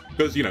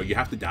 Because, you know, you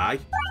have to die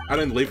and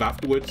then live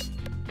afterwards.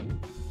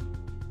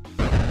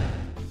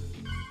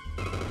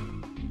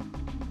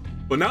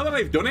 But now that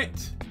I've done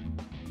it,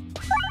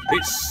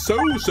 it's so,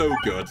 so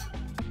good.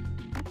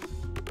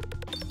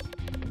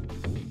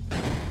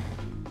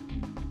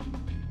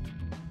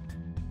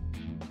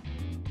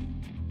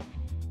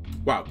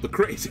 Wow, the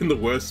crit is in the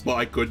worst spot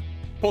I could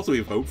possibly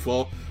have hoped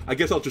for. I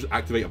guess I'll just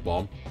activate a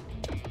bomb.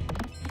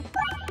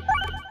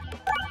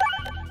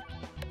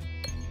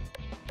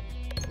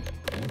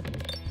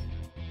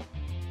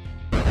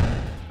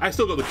 I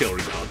still got the kill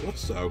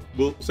regardless, so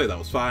we'll say that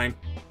was fine.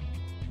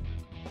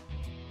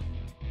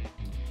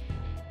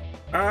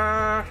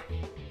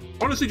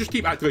 Honestly, just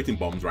keep activating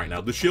bombs right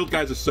now. The shield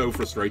guys are so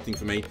frustrating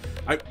for me.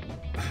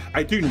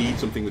 I do need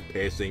something with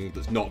piercing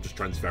that's not just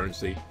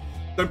transferency.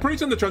 I'm pretty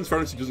certain the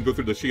transferency doesn't go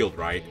through the shield,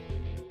 right?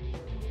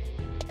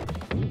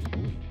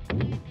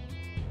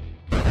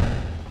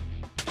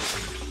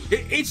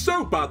 It's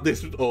so bad,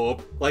 this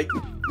orb. Like,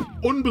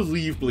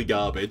 unbelievably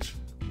garbage.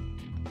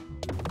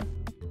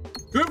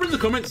 Whoever in the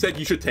comments said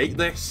you should take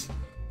this,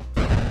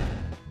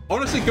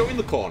 honestly, go in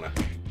the corner.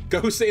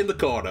 Go sit in the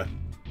corner.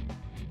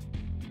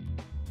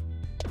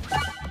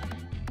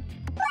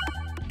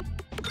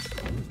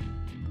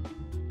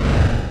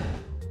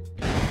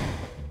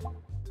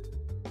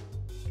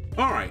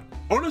 Alright,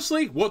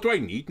 honestly, what do I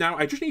need now?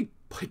 I just need,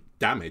 like,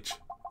 damage.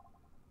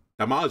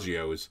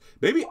 Damagios.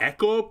 Maybe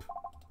Echo,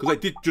 because I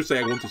did just say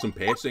I wanted some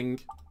piercing.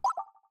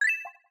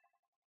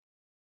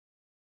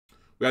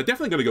 We are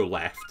definitely going to go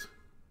left.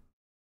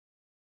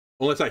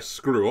 Unless I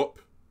screw up.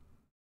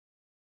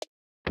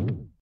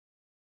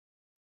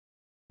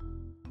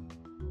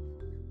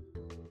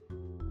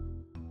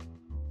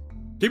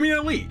 Give me an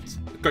elite.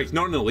 Okay, it's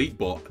not an elite,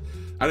 but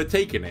I'd have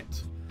taken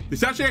it. This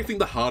is actually, I think,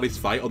 the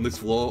hardest fight on this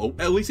floor. Or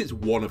at least it's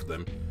one of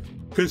them.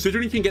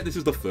 Considering you can get this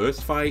as the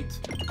first fight.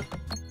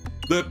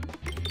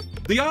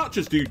 The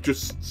archers do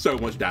just so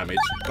much damage.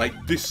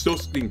 Like,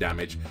 disgusting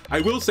damage.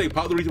 I will say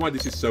part of the reason why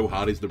this is so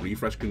hard is the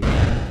refresh can be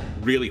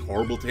really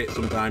horrible to hit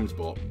sometimes,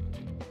 but...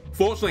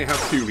 fortunately, I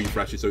have 2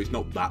 refreshes, so it's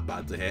not that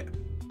bad to hit.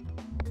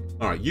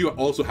 Alright, you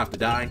also have to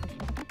die.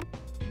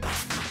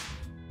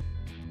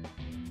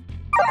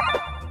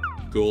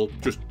 Cool.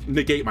 Just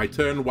negate my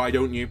turn, why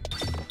don't you?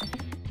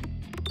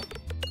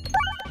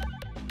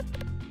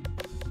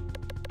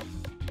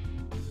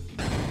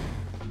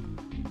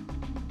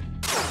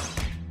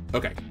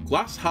 Okay,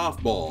 glass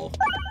half ball.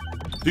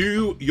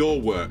 Do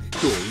your work.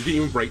 Cool, you didn't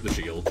even break the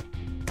shield.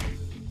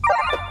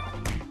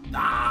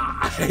 Ah,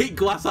 I hate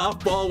glass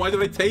half ball, why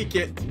did I take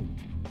it?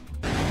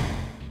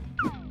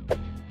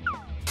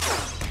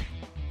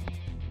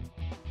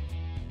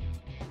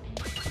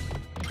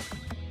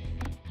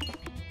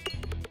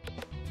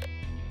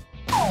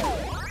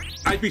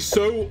 I'd be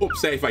so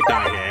upset if I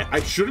die here.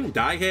 I shouldn't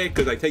die here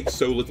because I take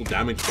so little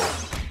damage,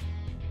 but...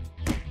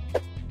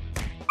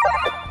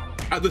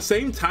 at the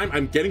same time,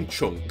 I'm getting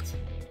chunked.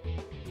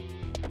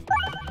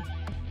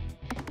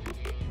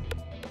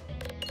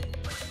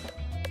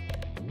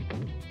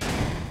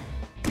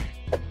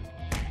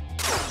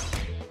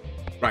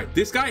 Right,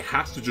 this guy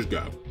has to just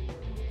go.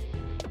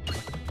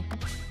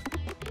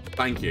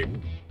 Thank you.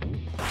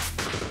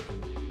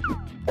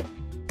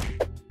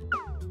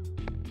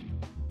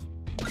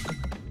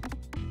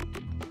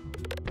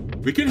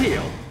 We can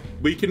heal.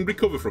 We can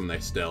recover from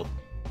this still.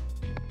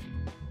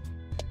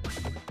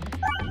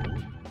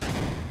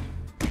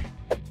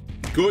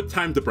 Good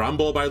time to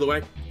Bramble, by the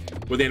way,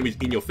 when the enemy's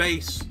in your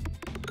face.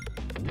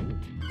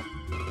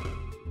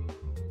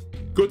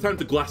 Good time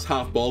to glass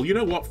half ball. You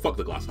know what? Fuck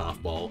the glass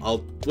half ball.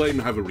 I'll let him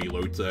have a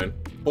reload turn.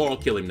 Or I'll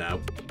kill him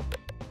now.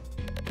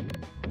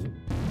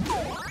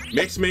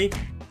 Miss me.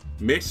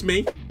 Miss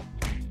me.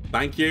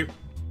 Thank you.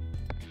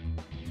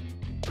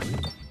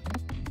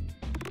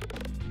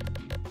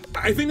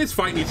 I think this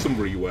fight needs some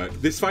rework.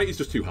 This fight is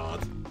just too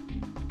hard.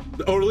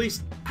 Or at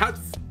least had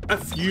a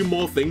few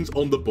more things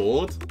on the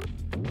board.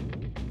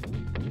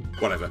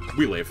 Whatever,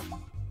 we live.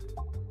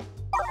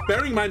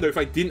 Bearing in mind though, if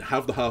I didn't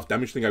have the half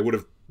damage thing, I would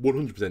have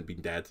 100%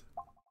 been dead.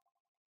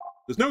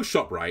 There's no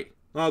shop, right?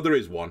 Oh, there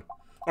is one.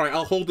 Alright,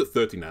 I'll hold at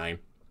 39.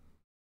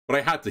 But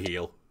I had to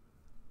heal.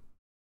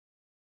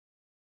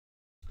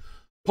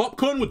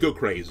 Popcorn would go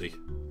crazy.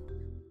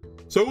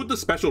 So would the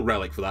special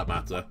relic, for that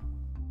matter.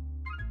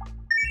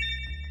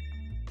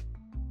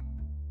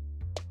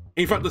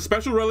 In fact, the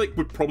special relic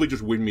would probably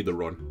just win me the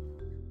run.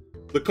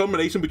 The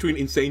combination between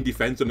insane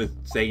defense and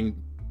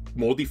insane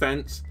more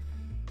defense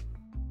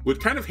would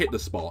kind of hit the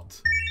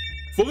spot.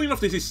 Funnily enough,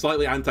 this is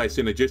slightly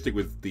anti-synergistic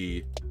with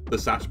the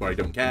sash, but I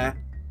don't care.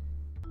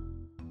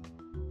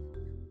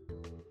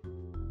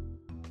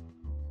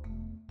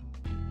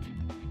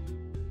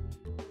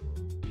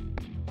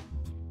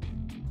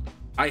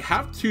 I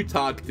have 2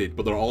 targeted,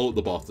 but they're all at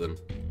the bottom.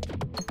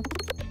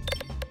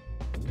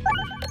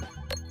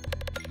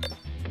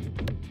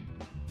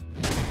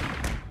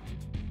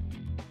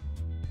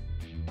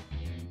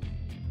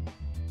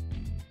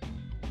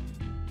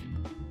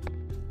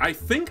 I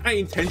think I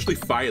intentionally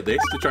fire this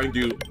to try and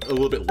do a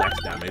little bit less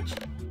damage.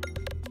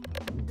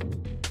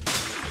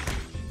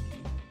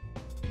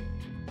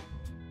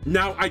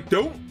 Now, I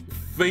don't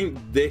think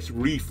this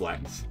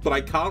reflects, but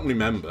I can't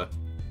remember.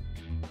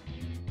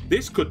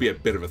 This could be a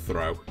bit of a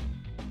throw.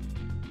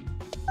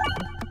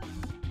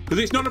 Because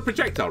it's not a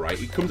projectile,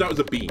 right? It comes out as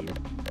a beam.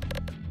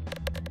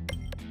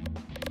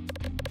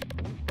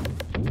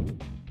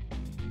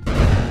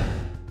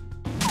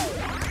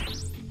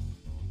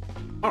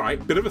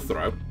 Alright, bit of a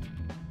throw.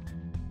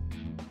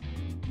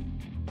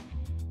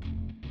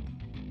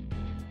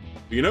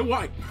 You know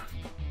what?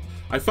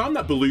 I found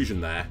that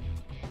Belusion there.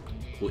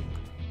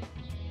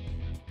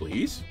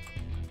 Please?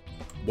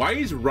 Why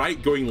is right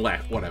going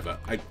left? Whatever.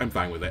 I'm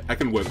fine with it. I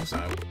can work this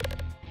out.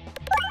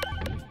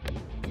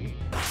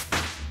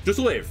 Just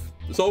live.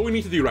 That's all we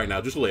need to do right now.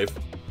 Just live.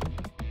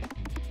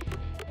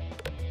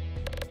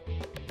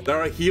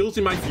 There are heals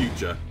in my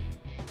future.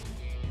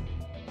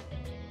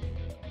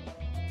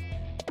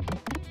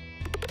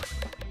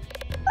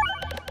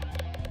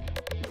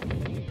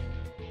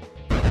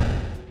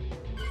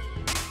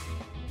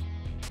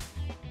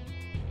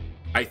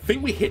 I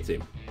think we hit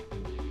him.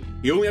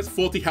 He only has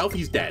 40 health,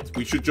 he's dead.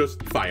 We should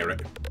just fire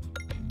it.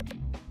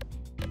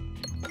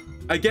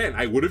 Again,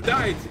 I would have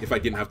died if I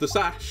didn't have the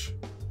sash.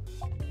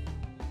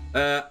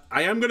 I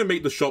am going to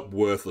make the shop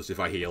worthless if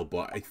I heal,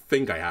 but I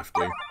think I have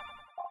to.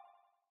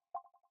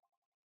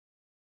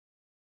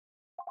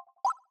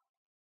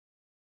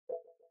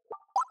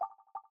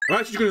 I'm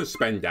actually going to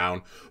spend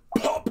down.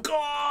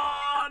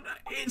 Popcorn!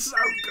 It's so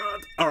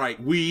good!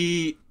 Alright,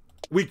 we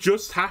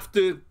just have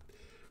to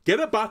get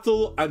a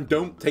battle and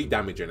don't take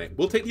damage in it.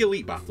 We'll take the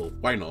elite battle.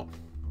 Why not?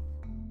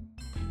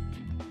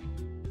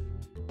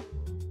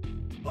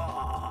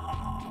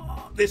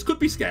 This could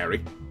be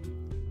scary.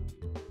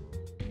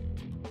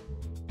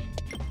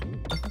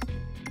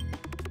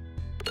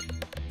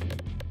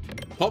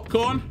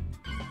 Popcorn,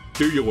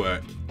 do your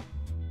work.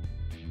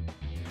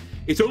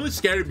 It's only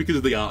scary because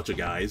of the archer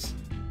guys,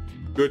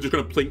 who are just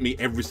going to plink me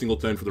every single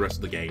turn for the rest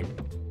of the game.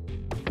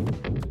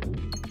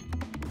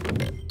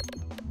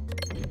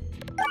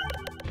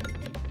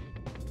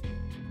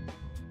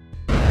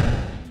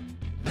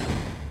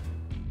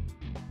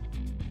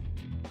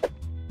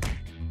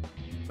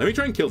 Let me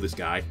try and kill this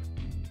guy.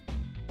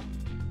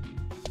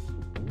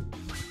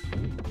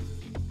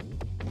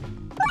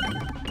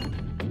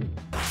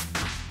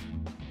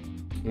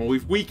 Well,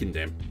 we've weakened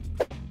him.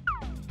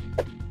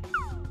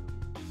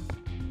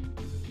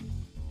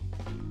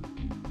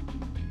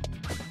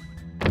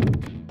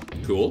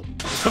 Cool.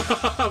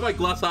 My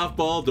glass half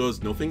ball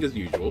does nothing as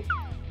usual.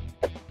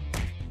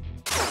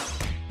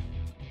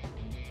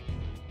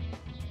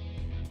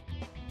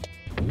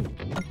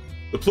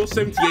 The plus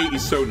 78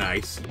 is so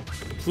nice.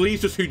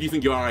 Please, just who do you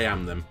think you are? I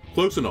am them.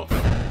 Close enough.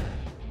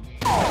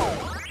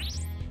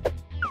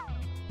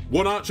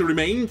 One archer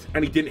remained,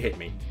 and he didn't hit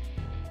me.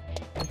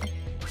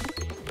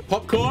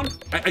 Popcorn.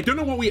 I don't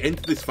know what we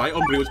entered this fight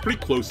on, but it was pretty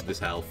close to this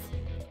health.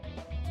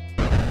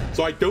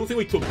 So I don't think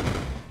we took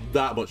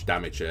that much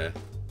damage here.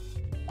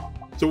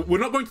 So we're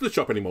not going to the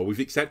shop anymore. We've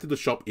accepted the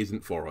shop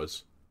isn't for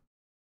us.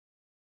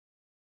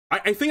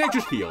 I think I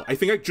just heal. I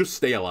think I just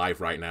stay alive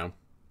right now.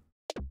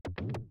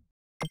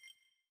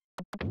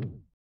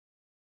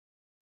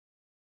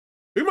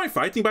 Who am I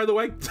fighting, by the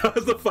way?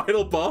 As the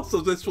final boss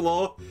of this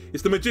floor?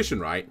 It's the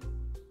magician, right?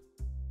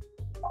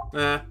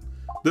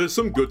 There's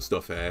some good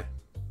stuff here.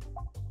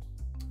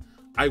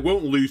 I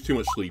won't lose too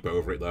much sleep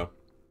over it, though.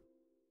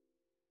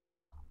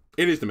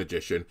 It is the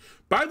magician.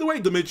 By the way,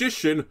 the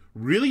magician,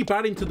 really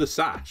bad into the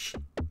sash.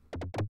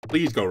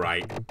 Please go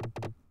right.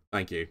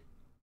 Thank you.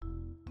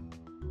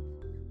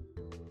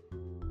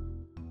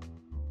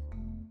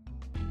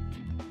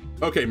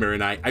 Okay, Mirror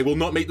Knight, I will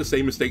not make the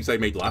same mistakes I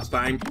made last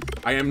time.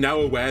 I am now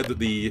aware that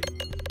the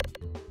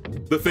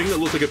thing that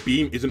looks like a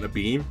beam isn't a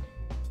beam.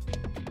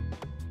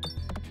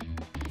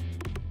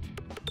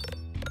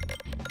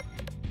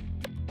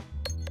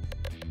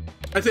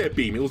 I say a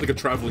beam, it looks like a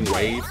traveling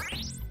wave.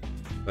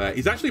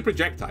 He's actually a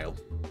projectile.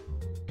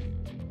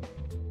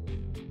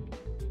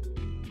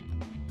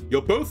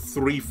 You're both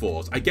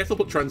 3/4s. I guess I'll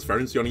put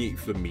transparency on you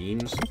for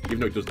memes, even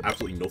though it does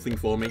absolutely nothing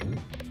for me.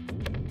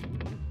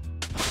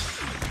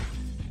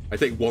 I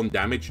take 1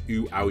 damage.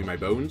 Ooh, owie, my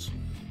bones.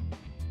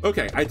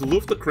 Okay, I'd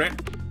love to crit.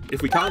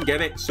 If we can't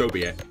get it, so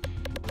be it.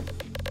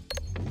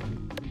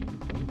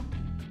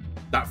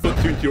 That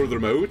flips you into your other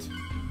mode.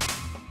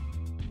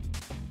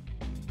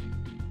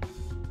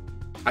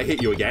 I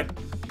hit you again.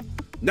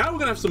 Now we're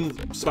gonna have some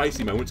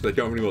spicy moments because I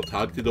don't have any more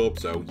targeted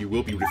orbs, so you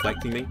will be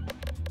reflecting me.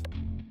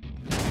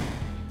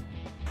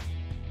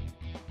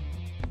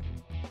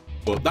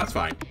 But that's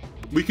fine.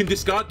 We can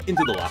discard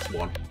into the last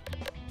one.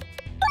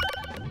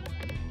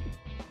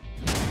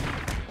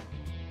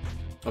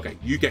 Okay,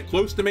 you get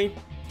close to me.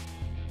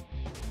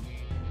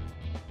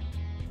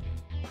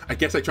 I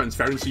guess I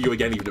transference you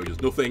again, even though it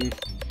does nothing.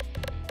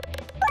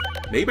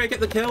 Maybe I get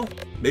the kill.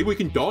 Maybe we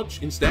can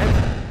dodge instead.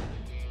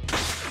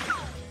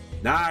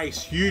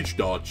 Nice, huge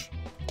dodge.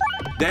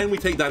 Then we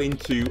take that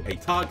into a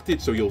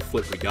targeted, so you'll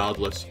flip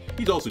regardless.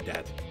 He's also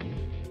dead.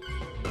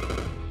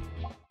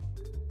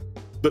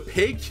 The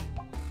pig,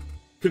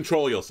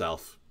 control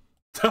yourself.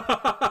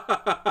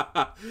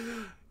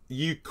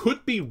 You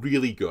could be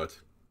really good.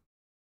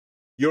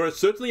 You're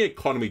certainly an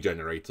economy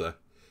generator.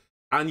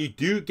 And you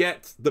do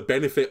get the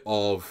benefit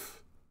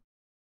of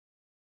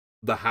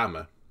the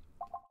hammer.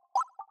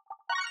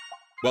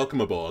 Welcome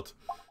aboard.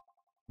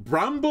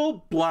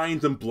 Bramble,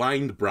 blind, and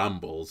blind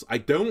brambles. I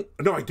do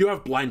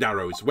have blind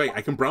arrows. Wait,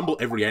 I can bramble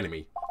every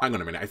enemy. Hang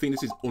on a minute. I think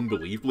this is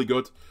unbelievably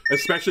good.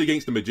 Especially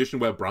against the magician,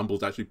 where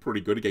bramble's actually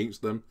pretty good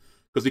against them.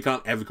 Because he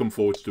can't ever come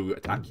forward to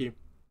attack you.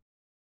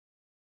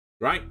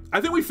 Right? I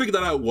think we figured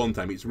that out one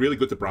time. It's really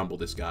good to bramble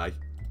this guy.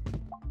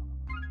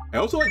 I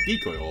also like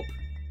decoy orb.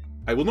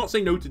 I will not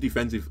say no to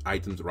defensive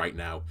items right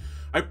now.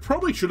 I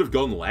probably should have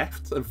gone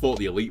left and fought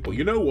the elite, but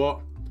you know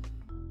what?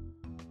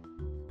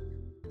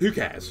 Who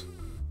cares?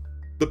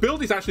 The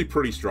build is actually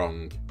pretty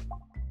strong.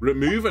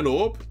 Remove an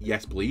orb?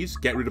 Yes, please.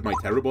 Get rid of my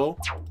Terror Ball.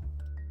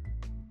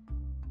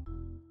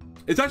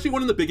 It's actually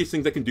one of the biggest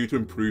things I can do to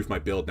improve my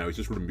build now, is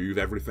just remove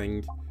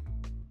everything.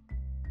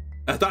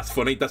 That's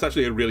funny. That's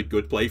actually a really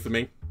good play for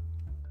me.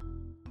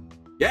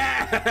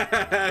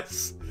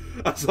 Yes!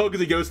 As long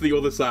as he goes to the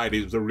other side,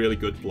 it was a really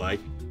good play.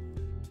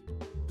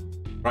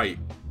 Right.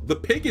 The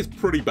pig is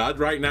pretty bad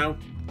right now.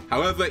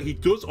 However, he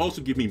does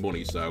also give me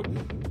money, so...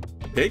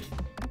 Pig?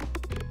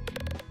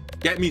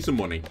 Get me some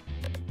money.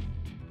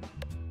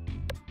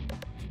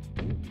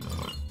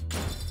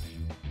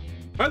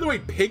 By the way,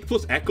 pig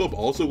plus Echo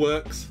also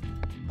works.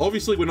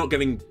 Obviously, we're not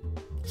getting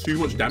too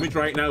much damage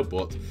right now,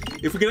 but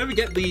if we can ever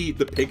get the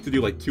pig to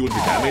do like 200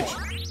 damage,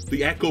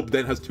 the Echo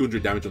then has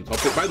 200 damage on top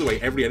of it. By the way,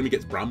 every enemy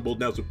gets brambled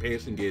now, so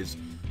piercing is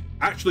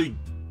actually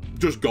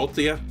just god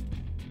tier.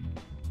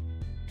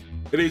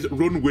 It is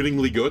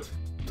run-winningly good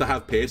to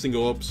have piercing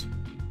orbs.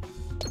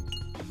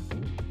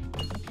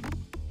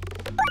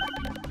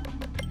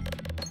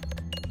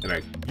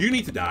 Anyway, you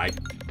need to die,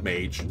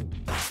 mage.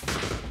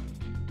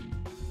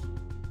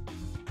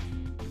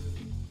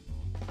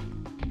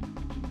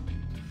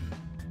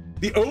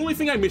 The only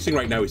thing I'm missing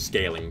right now is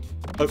scaling,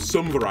 of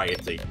some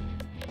variety.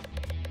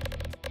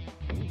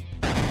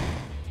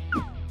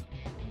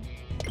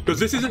 Because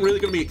this isn't really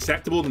going to be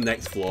acceptable on the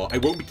next floor. I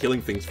won't be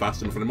killing things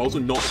fast enough, and I'm also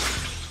not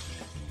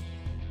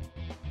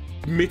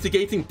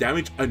mitigating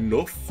damage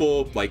enough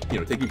for, like, you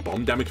know, taking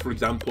bomb damage, for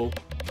example,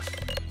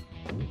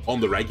 on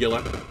the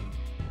regular.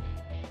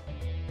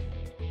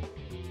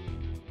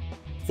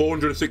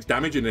 406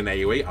 damage in an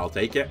AoE, I'll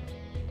take it.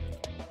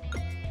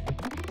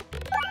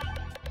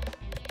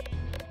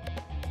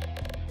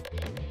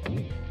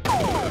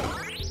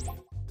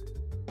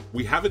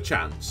 We have a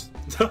chance.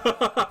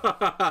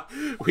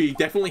 We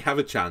definitely have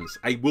a chance.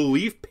 I will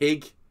leave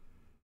pig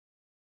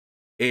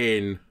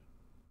in...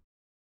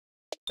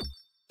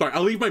 Sorry,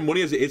 I'll leave my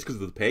money as it is because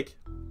of the pig.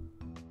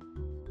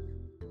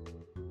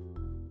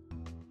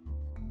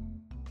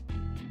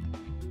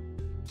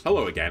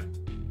 Hello again.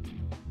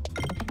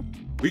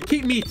 We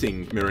keep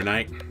meeting, Mirror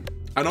Knight.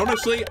 And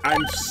honestly,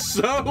 I'm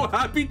so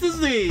happy to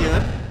see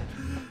you.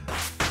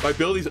 My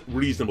build is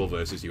reasonable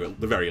versus you, at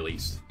the very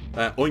least.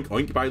 Oink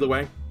oink, by the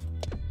way.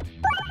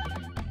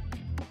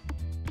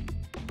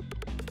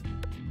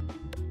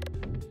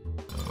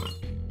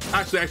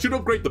 Actually, I should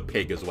upgrade the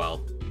pig as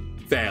well.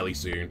 Fairly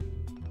soon.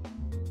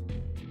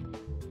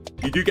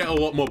 You do get a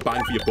lot more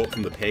bang for your buck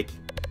from the pig.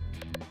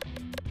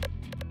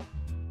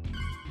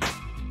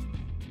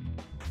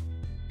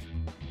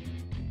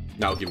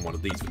 Now I'll give him one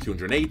of these for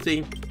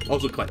 280.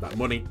 Also collect that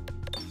money.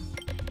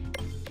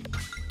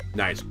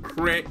 Nice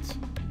crit.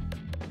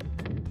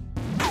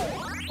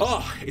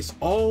 Oh, it's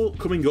all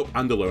coming up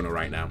Andalona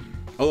right now.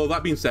 Although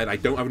that being said, I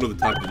don't have another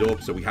targeted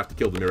orb, so we have to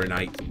kill the Mirror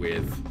Knight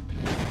with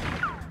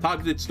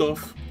targeted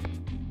stuff.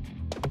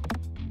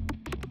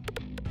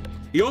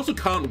 He also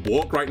can't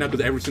walk right now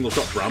because every single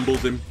shot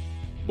brambles him,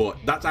 but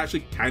that's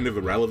actually kind of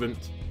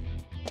irrelevant.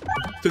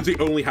 Since he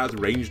only has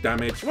range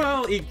damage.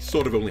 Well, he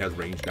sort of only has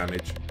range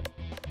damage.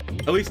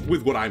 At least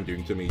with what I'm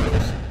doing to me, he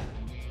does.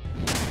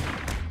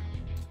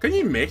 Can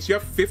you miss? You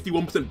have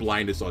 51%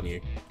 blindness on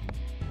you.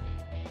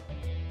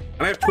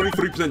 And I have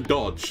 23%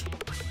 dodge.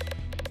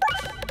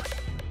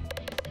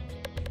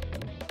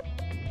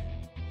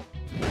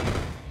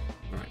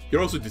 Alright,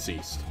 you're also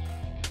deceased.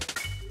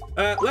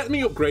 Let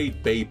me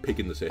upgrade Babe Pig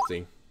in the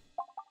City.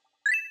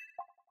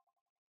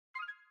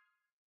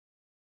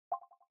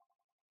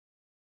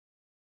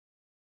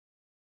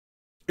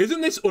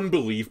 Isn't this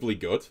unbelievably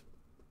good?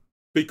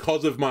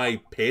 because of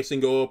my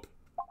piercing orb.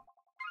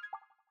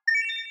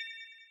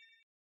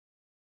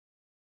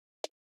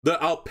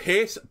 That I'll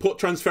put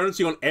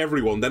transparency on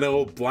everyone, then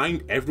I'll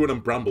blind everyone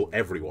and bramble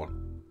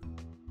everyone.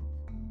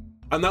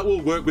 And that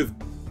will work with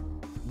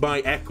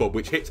my echo,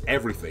 which hits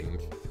everything.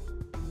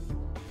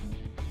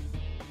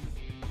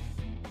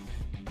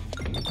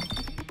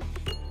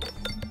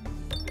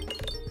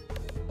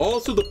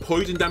 Also, the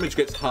poison damage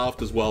gets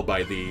halved as well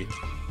by the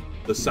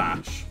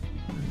sash.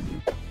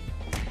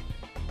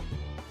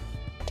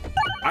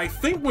 I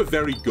think we're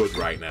very good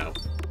right now.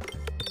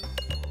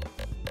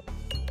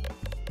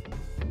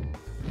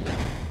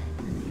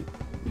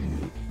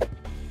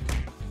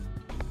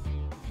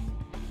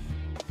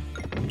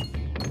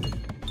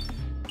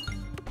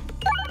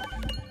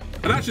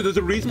 And actually, there's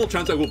a reasonable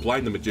chance I will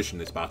blind the magician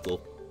this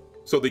battle,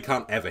 so they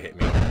can't ever hit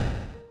me.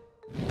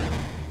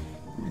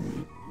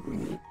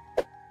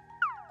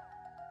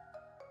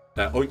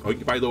 Oink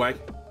oink, by the way.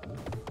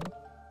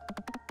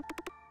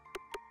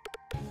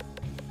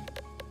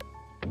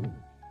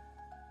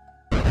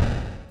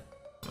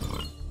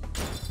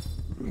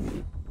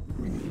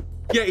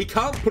 Yeah, he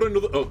can't put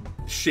another... Oh,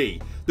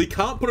 they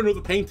can't put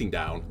another painting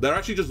down. They're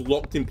actually just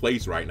locked in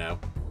place right now.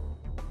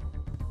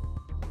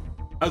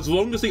 As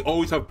long as they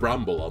always have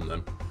Bramble on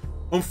them.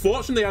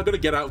 Unfortunately, I'm going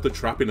to get out of the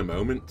trap in a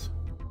moment.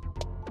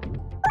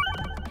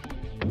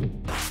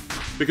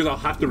 Because I'll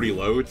have to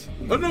reload.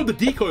 Oh no, the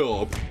decoy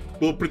orb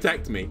will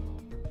protect me.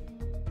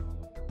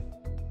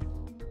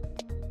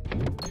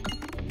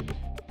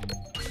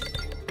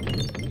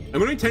 I'm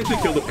going to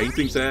intentionally kill the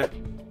paintings there.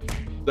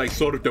 That I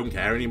sort of don't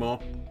care anymore.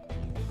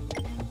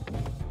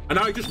 And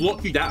now I just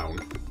lock you down.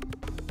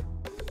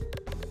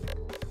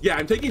 Yeah,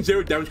 I'm taking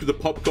 0 damage because the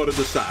popcorn and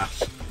the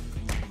sash.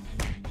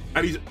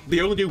 And they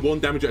only do 1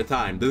 damage at a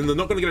time. Then they're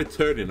not going to get a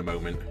turn in a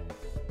moment.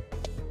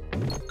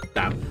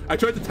 Damn. I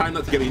tried to time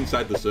that to get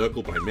inside the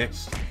circle, but I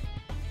missed.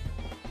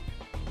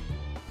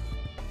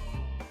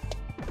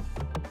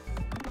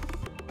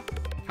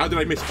 How did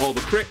I miss all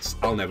the crits?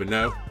 I'll never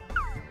know.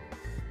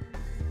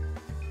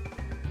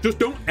 Just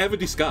don't ever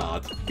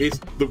discard is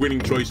the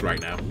winning choice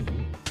right now.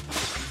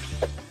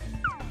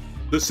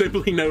 There's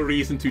simply no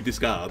reason to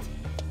discard.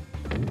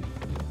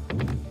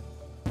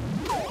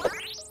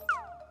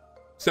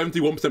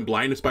 71%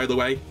 blindness, by the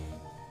way.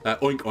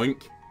 Oink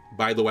oink,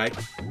 by the way.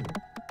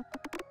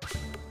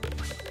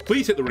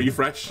 Please hit the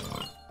refresh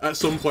at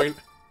some point.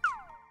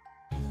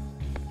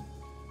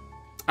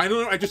 I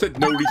don't know, I just said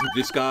no reason to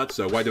discard,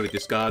 so why don't I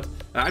discard?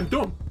 I'm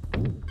dumb.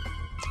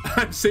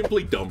 I'm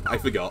simply dumb, I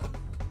forgot.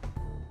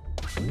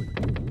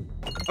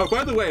 Oh,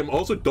 by the way, I'm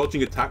also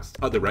dodging attacks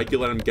at the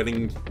regular and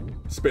getting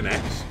Spin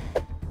X.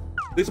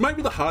 This might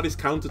be the hardest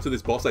counter to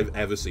this boss I've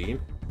ever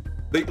seen.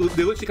 They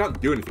literally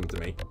can't do anything to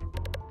me.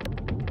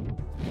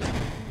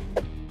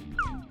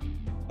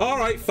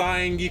 Alright,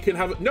 fine, you can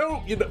have it.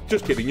 No, you're not,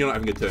 just kidding, you're not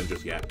having a turn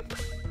just yet.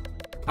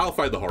 I'll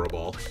fight the Horror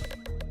Ball.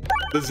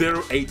 The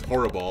 0-8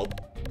 Horror Ball.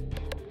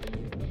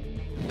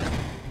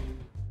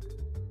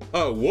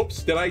 Oh,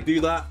 whoops, did I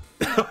do that?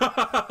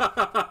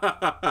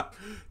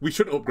 We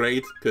shouldn't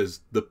upgrade,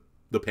 because the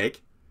pig.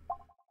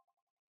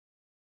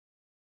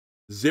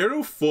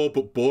 0-4,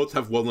 but boards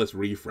have 1 less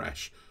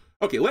refresh.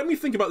 Okay, let me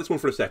think about this one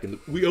for a second.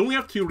 We only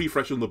have 2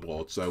 refreshes on the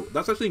board, so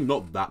that's actually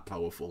not that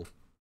powerful.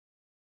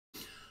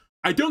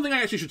 I don't think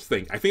I actually should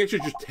think. I think I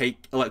should just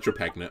take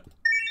Electropegnet.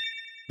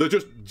 They're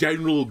just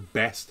general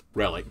best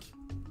relic.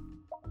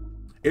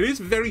 It is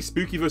very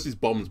spooky versus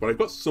bombs, but I've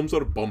got some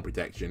sort of bomb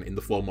protection in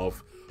the form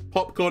of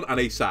popcorn and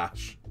a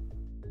sash.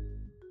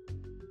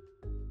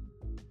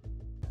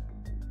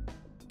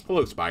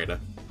 Hello,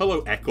 Spider.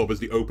 Hello, Echob as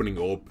the opening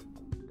orb.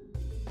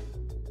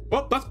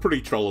 Well, that's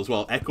pretty troll as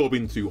well. Echob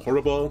into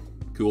Horror Ball.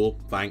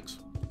 Cool, thanks.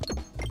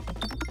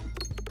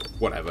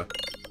 Whatever.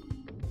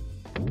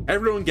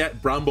 Everyone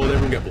get Brambled,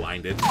 everyone get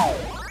blinded.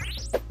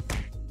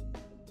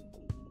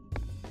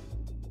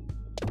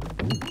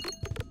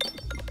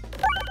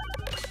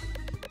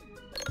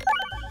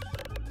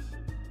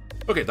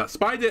 Okay, that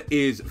spider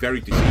is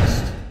very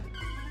deceased.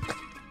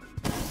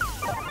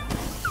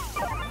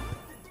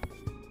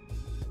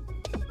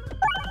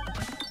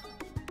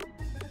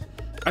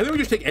 I think we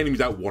just take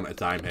enemies out one at a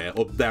time here,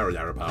 or there or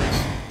thereabouts.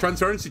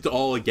 Transparency to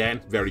all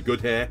again, very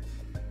good here.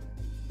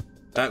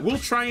 We'll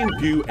try and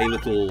do a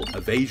little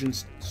evasion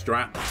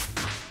strat.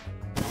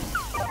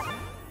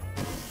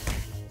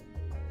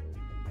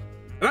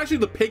 And actually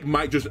the pig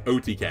might just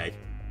OTK.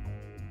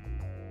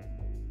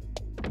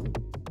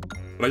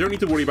 But I don't need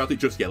to worry about it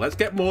just yet. Let's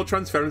get more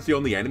transparency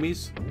on the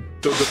enemies,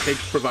 so the pig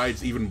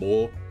provides even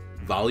more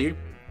value.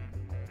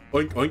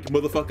 Oink oink,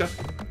 motherfucker.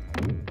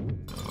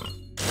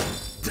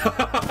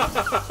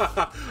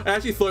 I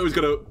actually thought it was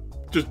gonna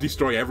just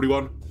destroy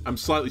everyone. I'm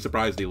slightly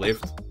surprised he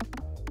lived.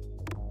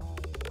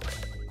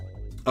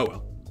 Oh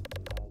well.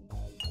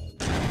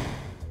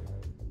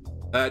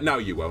 No,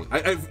 you won't.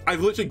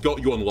 I've literally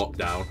got you on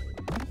lockdown.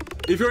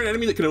 If you're an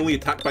enemy that can only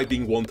attack by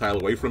being 1 tile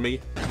away from me,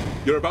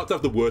 you're about to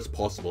have the worst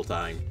possible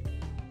time.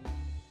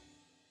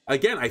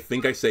 Again, I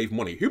think I saved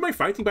money. Who am I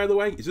fighting, by the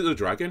way? Is it the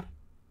dragon?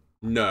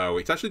 No,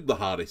 it's actually the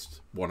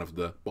hardest one of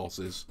the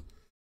bosses.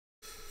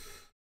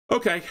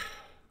 Okay.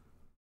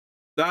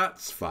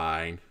 That's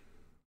fine.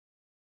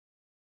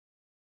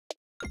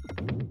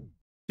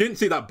 Didn't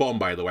see that bomb,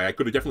 by the way. I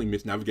could have definitely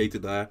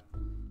misnavigated there.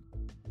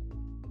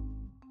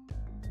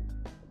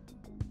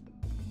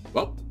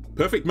 Well,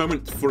 perfect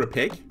moment for a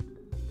pig.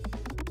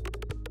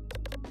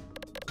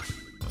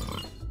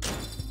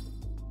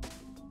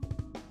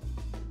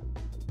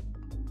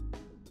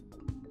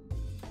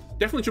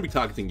 Definitely should be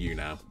targeting you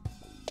now.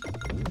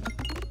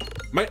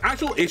 My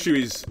actual issue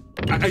is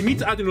I need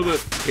to add another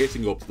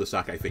piercing up to the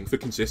sack, I think, for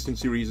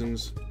consistency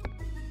reasons.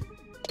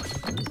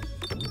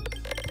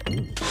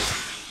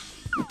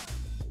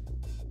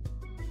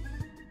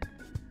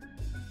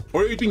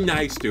 Or it would be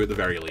nice to, at the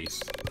very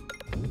least.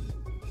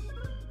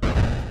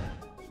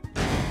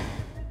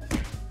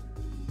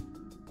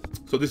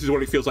 So this is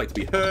what it feels like to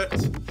be hurt,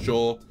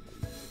 sure.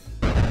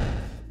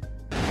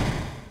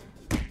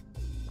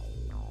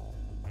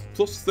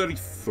 Plus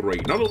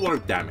 33, not a lot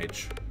of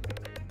damage.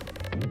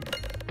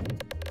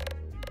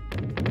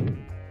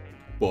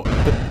 But,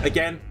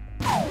 again,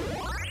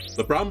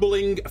 the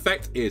brambling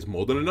effect is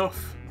more than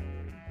enough.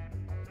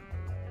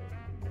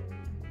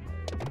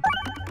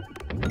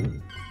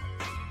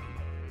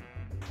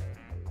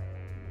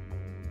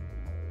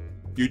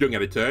 You don't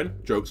get a turn.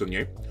 Joke's on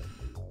you.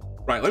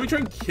 Right, let me try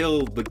and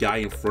kill the guy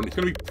in front. It's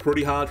going to be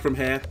pretty hard from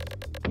here.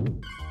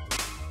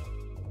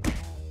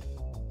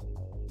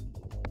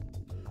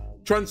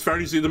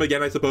 Transference to them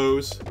again, I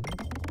suppose.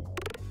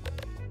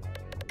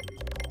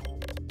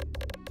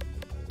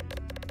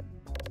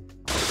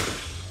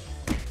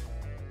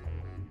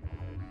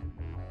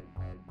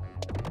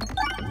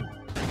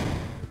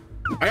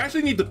 I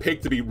actually need the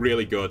pig to be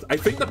really good. I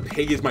think the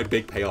pig is my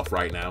big payoff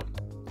right now.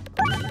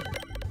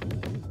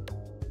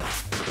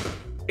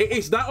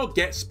 It's that or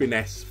get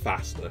Spiness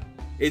faster.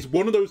 It's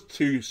one of those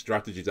two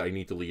strategies that I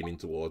need to lean in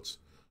towards.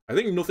 I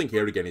think nothing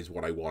here again is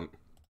what I want.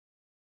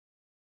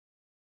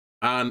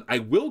 And I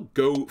will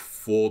go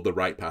for the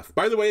right path.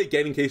 By the way,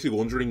 again, in case you're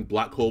wondering,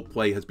 black hole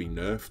play has been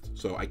nerfed,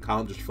 so I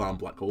can't just farm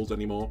black holes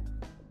anymore.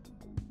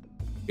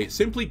 It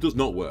simply does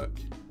not work.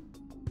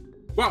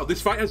 Wow,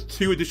 this fight has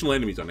 2 additional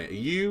enemies on it. Are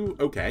you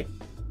okay?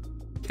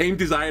 Game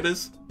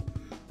designers?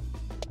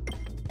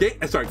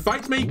 Sorry,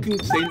 fights may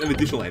contain an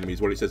additional enemy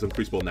is what it says on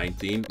Crucible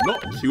 19,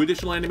 not 2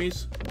 additional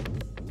enemies.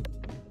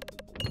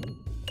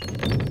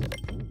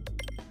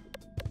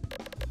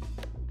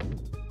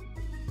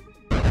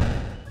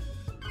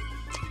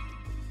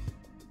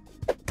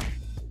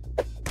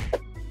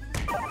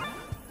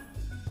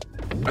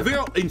 I think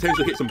I'll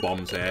intentionally hit some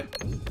bombs here,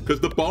 because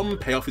the bomb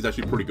payoff is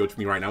actually pretty good for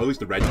me right now, at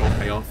least the red bomb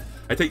payoff.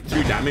 I take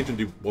 2 damage and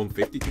do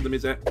 150 to them,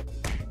 is it?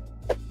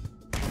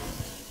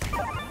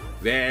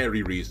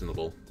 Very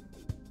reasonable.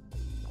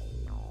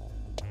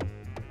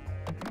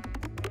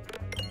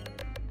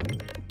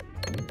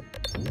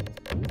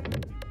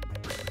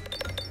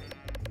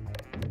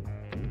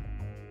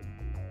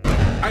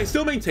 I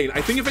still maintain,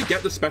 I think if I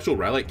get the special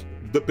relic,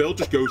 the build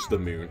just goes to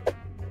the moon.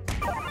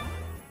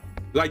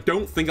 I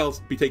don't think I'll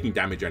be taking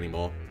damage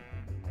anymore.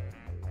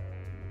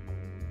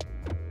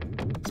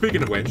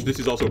 Speaking of which, this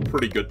is also a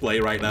pretty good play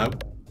right now.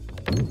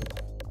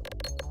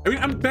 I mean,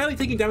 I'm barely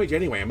taking damage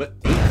anyway. I'm at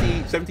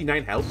 80,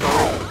 79 health,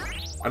 sorry,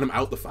 and I'm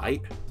out the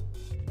fight.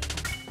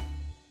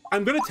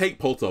 I'm going to take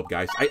Pultub,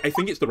 guys. I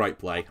think it's the right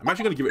play. I'm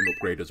actually going to give it an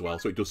upgrade as well,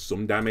 so it does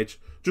some damage,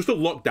 just to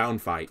lock down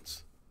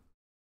fights.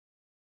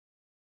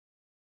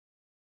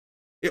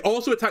 It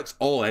also attacks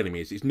all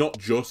enemies. It's not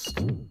just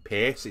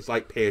Pierce. It's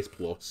like Pierce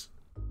plus.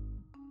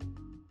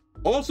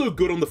 Also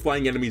good on the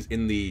flying enemies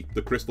in the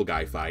crystal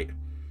guy fight.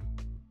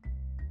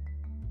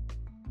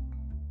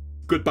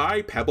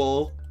 Goodbye,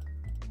 Pebble.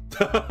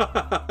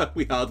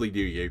 We hardly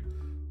knew you.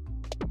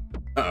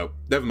 Uh-oh.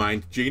 Never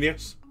mind.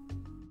 Genius.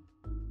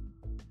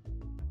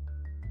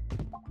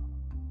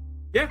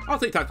 Yeah, I'll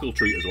take Tactical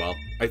Treat as well.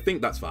 I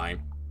think that's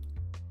fine.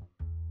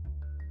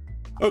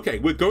 Okay,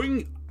 we're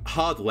going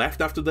hard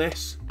left after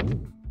this.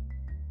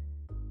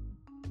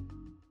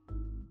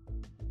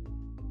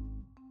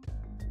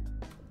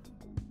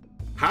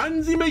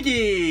 Hansi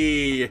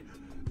McGee!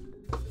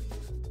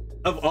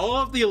 Of all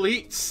of the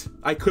elites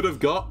I could have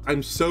got,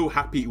 I'm so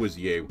happy it was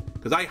you.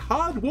 Because I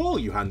hard wall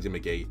you, Hansi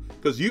McGee.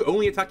 Because you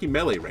only attack in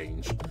melee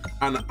range.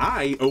 And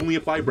I only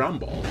apply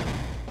Bramble.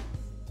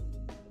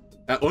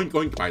 Oink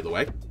oink, by the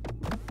way.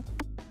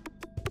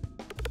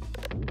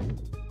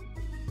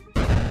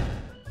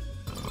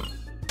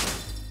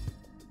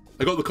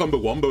 I got the combo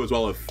wombo as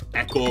well of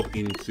Ecorb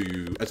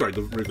into... sorry,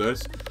 the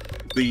reverse.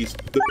 The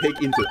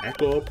pig into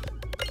Ecorb.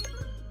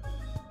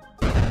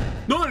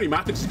 Not that it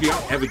matters if you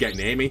don't ever get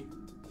near me.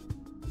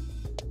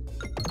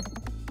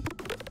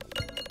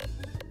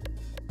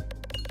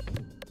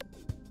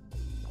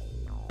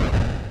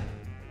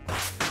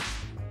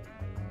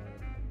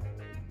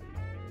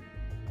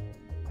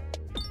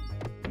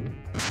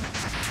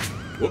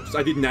 Whoops,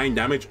 I did 9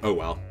 damage. Oh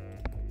well.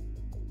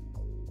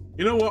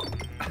 You know what?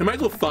 I might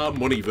as well farm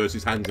money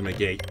versus Hansi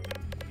McGee.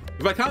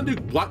 If I can't do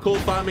black hole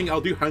farming,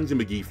 I'll do Hansi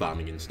McGee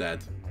farming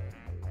instead.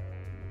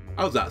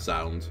 How's that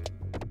sound?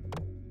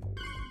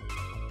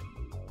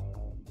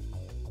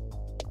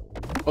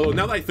 Although,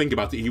 now that I think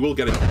about it, he will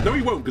get it. No,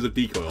 he won't because of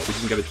decoy. He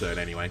doesn't get a turn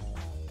anyway.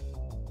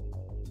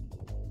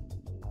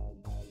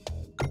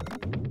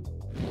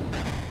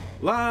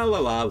 La la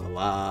la la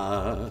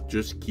la.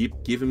 Just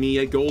keep giving me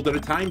a gold at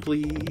a time,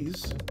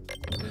 please.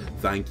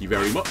 Thank you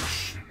very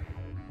much.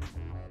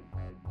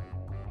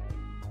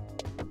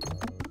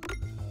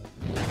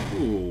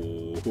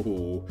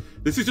 Ooh.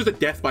 This is just a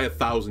death by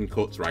 1,000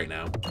 cuts right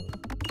now.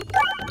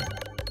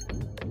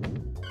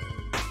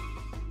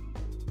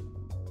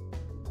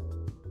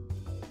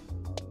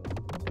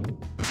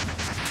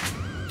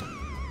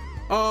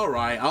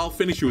 Alright, I'll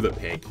finish you with a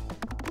pig.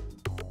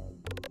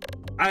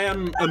 I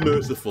am a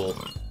merciful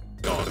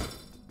god.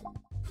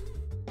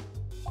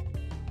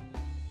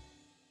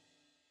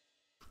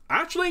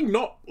 Actually,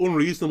 not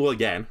unreasonable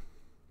again.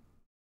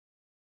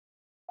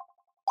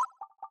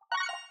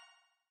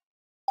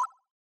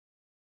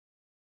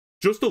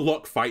 Just to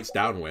lock fights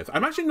down with.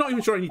 I'm actually not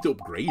even sure I need to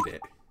upgrade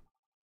it.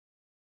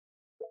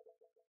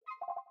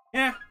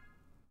 Yeah.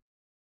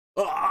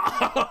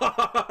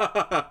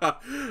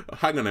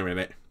 Hang on a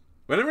minute.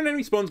 Whenever an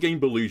enemy spawns, gain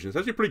Delusion. It's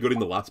actually pretty good in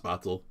the last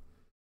battle.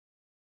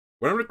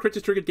 Whenever a crit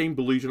is triggered, gain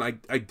Delusion.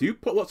 I do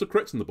put lots of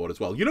crits on the board as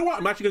well. You know what?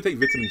 I'm actually going to take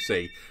Vitamin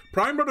C.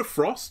 Prime Rod of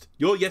Frost,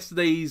 you're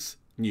yesterday's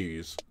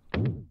news.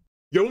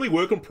 You only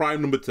work on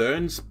prime number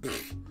turns.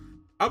 Pfft.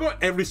 How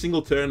about every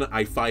single turn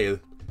I fire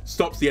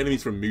stops the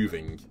enemies from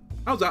moving?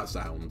 How's that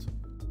sound?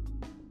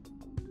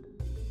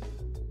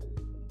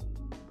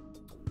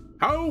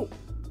 How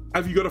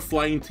have you got a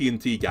flying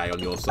TNT guy on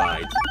your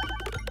side?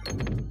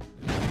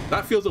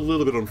 That feels a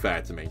little bit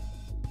unfair to me.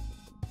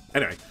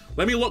 Anyway,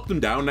 let me lock them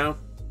down now.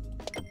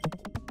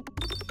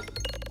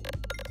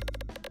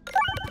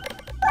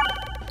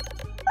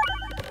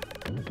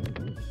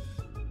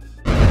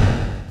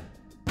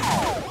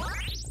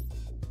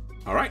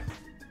 Alright.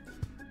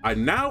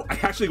 And now I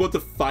actually want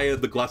to fire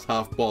the glass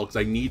half ball because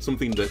I need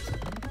something that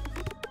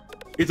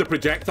is a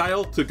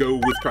projectile to go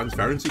with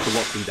transparency to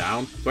lock them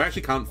down. So I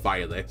actually can't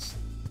fire this.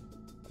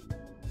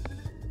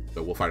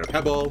 So we'll fire a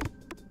pebble.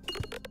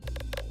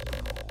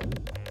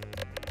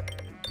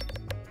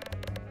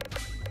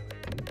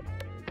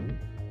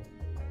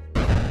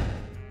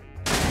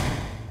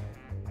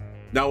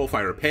 Now we'll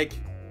fire a pig.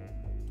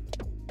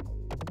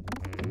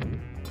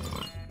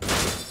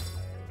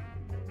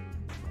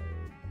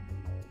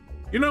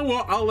 You know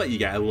what? I'll let you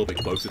get a little bit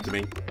closer to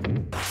me.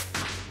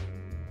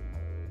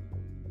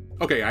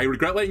 Okay, I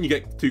regret letting you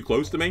get too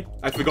close to me.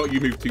 I forgot you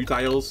moved 2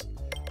 tiles.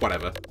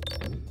 Whatever.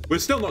 We're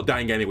still not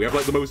dying anyway. We have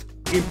like the most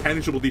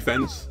impenetrable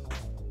defense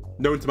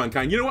known to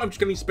mankind. You know what? I'm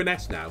just going to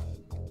Spiness now.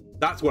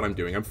 That's what I'm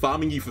doing. I'm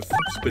farming you for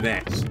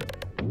Spiness.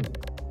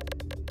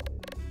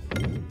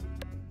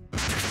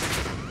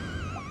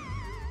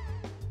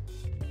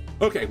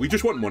 Okay, we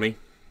just want money.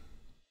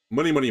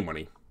 Money, money,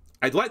 money.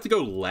 I'd like to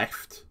go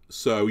left.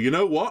 So, you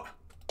know what?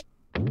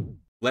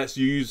 Let's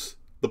use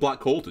the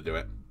black hole to do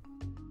it.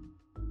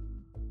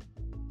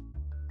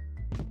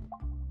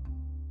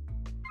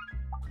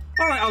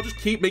 Alright, I'll just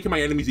keep making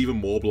my enemies even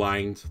more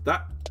blind.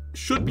 That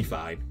should be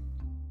fine.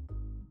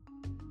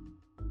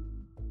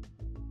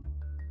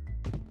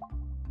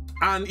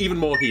 And even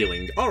more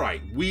healing.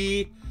 Alright,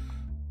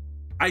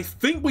 I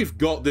think we've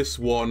got this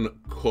one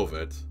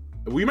covered.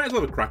 We might as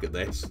well have a crack at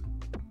this.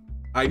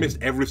 I missed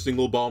every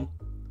single bomb.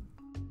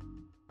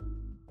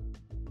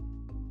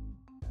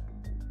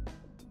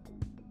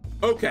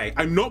 Okay,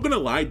 I'm not gonna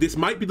lie, this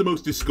might be the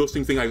most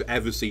disgusting thing I've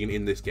ever seen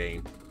in this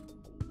game.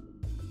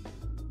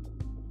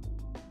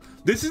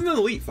 This is an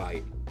elite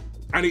fight,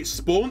 and it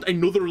spawned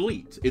another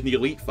elite in the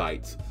elite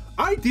fight.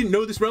 I didn't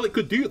know this relic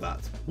could do that.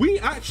 We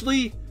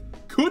actually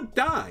could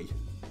die.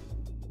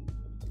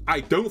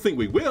 I don't think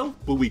we will,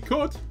 but we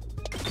could.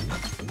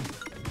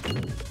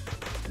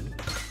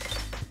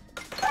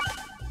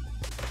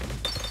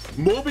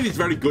 Morbid is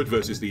very good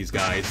versus these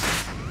guys.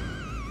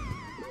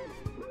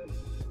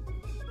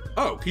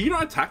 Oh, can you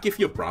not attack if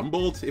you're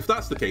brambled? If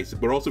that's the case,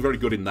 we're also very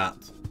good in that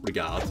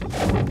regard.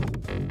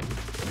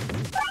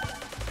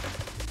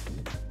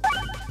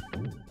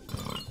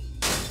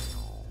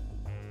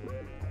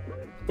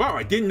 Wow,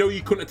 I didn't know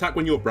you couldn't attack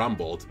when you were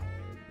brambled.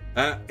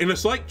 In a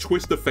slight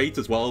twist of fate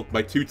as well,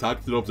 my 2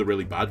 targeted orbs are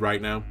really bad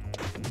right now.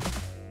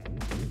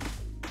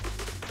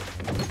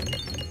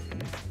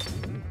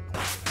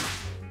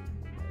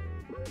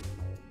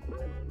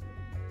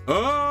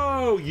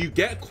 Oh, you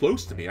get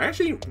close to me. I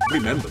actually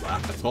remember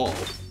that at all.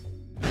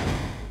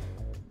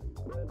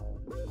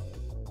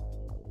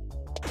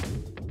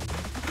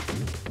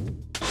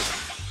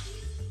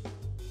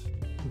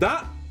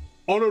 That,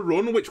 on a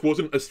run which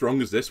wasn't as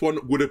strong as this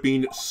one, would have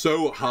been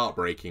so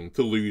heartbreaking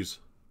to lose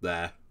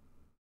there.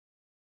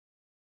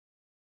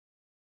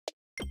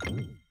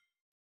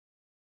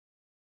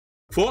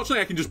 Fortunately,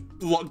 I can just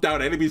lock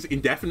down enemies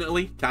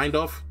indefinitely, kind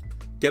of.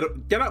 Get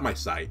out of my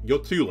sight. You're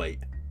too late.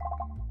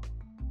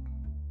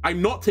 I'm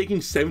not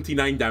taking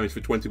 79 damage for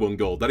 21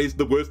 gold. That is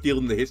the worst deal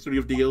in the history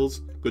of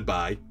deals.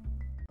 Goodbye.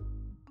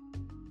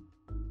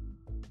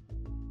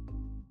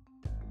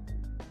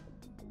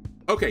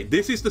 Okay,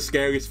 this is the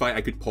scariest fight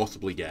I could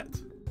possibly get.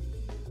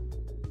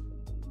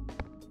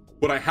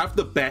 But I have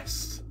the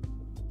best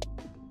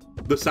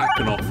the sack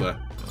can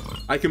offer.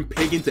 I can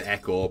pig into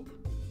Ecorp.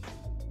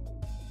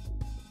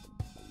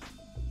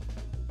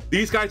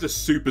 These guys are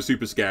super,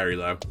 super scary,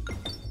 though.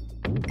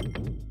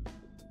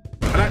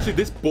 And actually,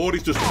 this board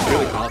is just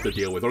really hard to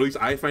deal with. Or at least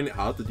I find it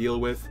hard to deal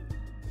with.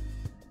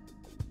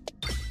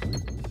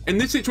 In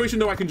this situation,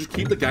 though, I can just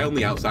keep the guy on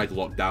the outside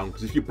locked down.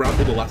 Because if you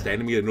bramble the last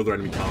enemy, another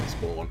enemy can't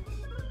spawn.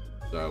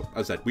 So,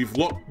 as I said, we've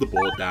locked the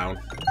board down.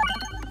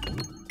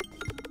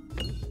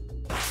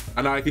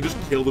 And I can just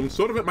kill them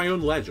sort of at my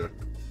own leisure.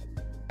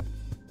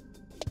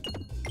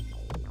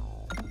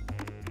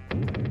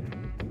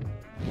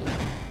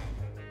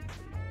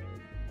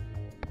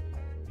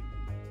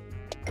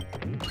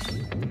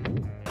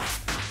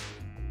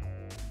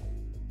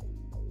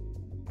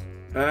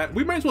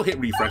 We might as well hit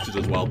refreshes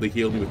as well. They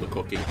heal me with the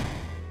cookie.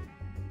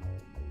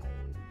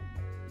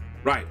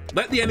 Right,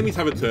 let the enemies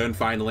have a turn,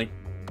 finally.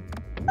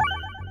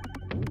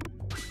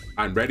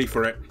 I'm ready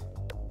for it.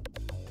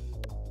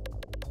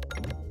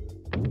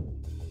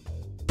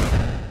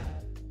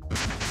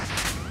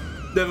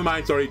 Never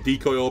mind, sorry,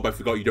 decoy orb, I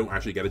forgot you don't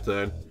actually get a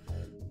turn.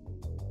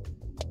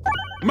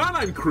 Man,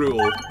 I'm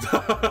cruel!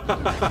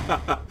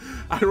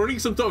 I'm running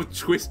some sort of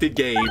twisted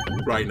game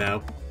right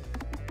now.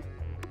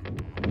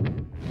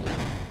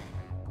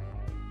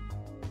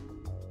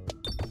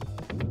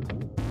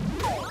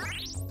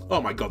 Oh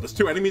my god, there's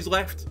 2 enemies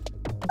left.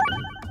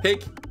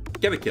 Pig,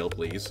 get a kill,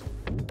 please.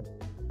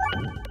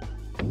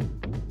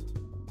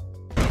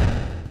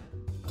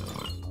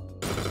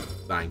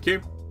 Thank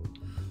you.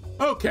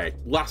 Okay,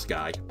 last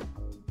guy.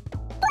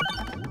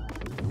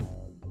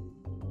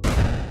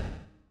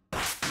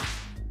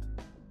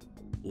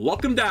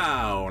 Lock him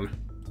down.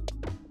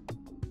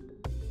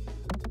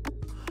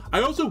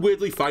 I also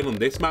weirdly find on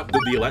this map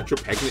that the Electro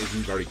Peglin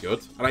isn't very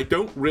good, and I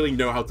don't really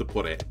know how to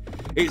put it.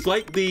 It's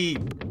like the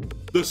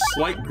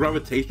slight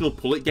gravitational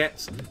pull it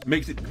gets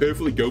makes it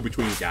perfectly go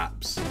between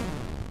gaps.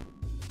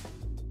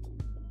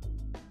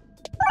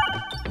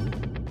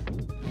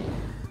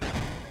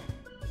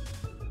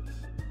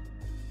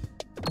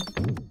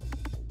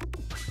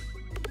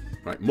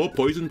 Right, more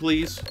poison,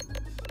 please.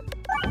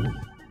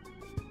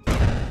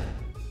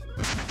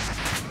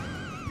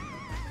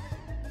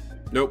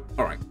 Nope,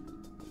 alright.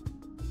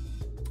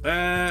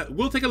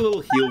 We'll take a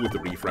little heal with the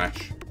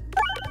refresh.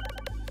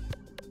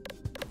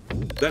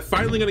 They're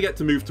finally going to get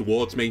to move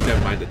towards me. Never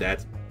mind, they're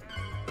dead.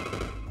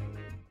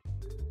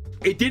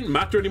 It didn't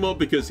matter anymore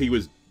because he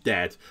was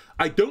dead.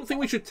 I don't think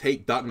we should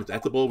take Darkness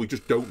Ether. We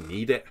just don't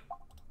need it.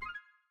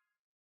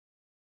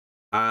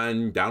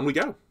 And down we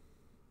go.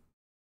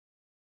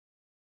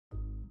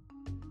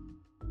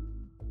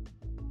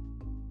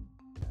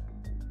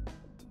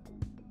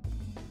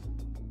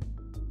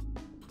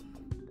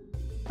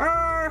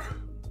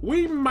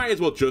 We might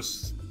as well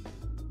just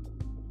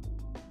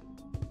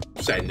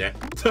send it.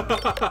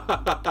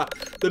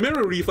 The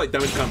mirror reflect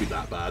damage can't be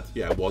that bad.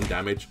 Yeah, 1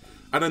 damage.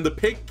 And then the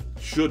pig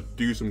should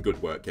do some good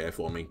work here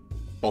for me.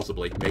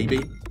 Possibly.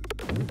 Maybe.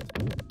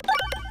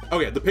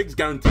 Oh yeah, the pig's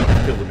guaranteed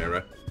to kill the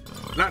mirror.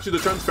 And actually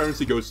the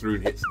transparency goes through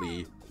and hits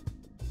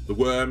the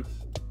worm.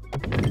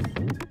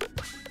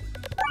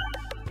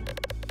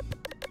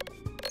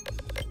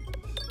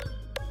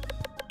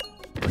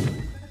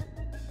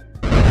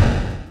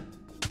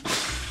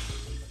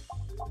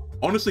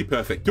 Honestly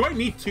perfect. Do I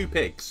need 2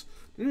 pigs?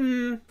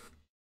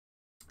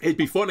 It'd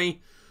be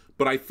funny,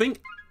 but I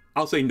think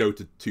I'll say no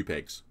to 2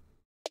 pigs.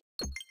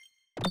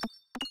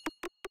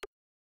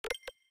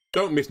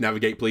 Don't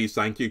misnavigate, please.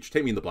 Thank you. Just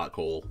take me in the black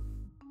hole.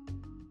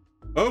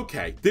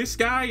 Okay, this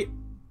guy...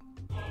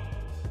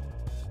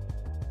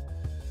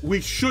 we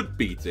should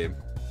beat him.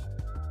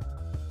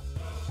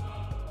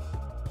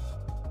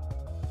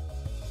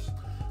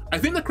 I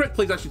think the correct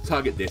play is actually to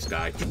target this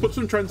guy. Just put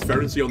some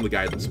transparency on the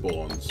guy that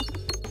spawns.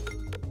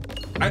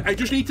 I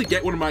just need to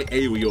get one of my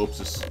AoE orbs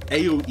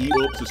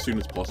as soon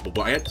as possible,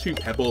 but I had 2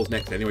 pebbles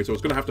next anyway, so I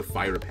was going to have to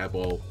fire a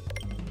pebble.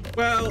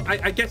 Well,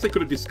 I guess I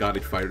could have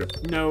discarded fire a...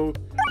 no.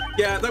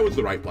 Yeah, that was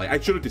the right play. I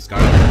should have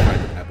discarded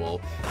fire a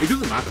pebble. It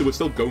doesn't matter, we're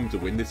still going to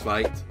win this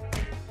fight.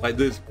 Like,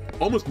 there's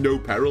almost no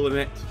peril in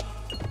it.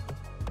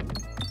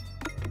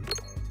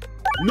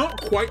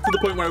 Not quite to the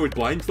point where I would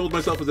blindfold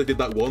myself as I did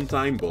that one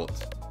time, but...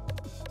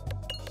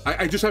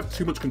 I just have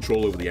too much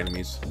control over the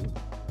enemies.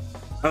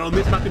 And on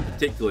this map in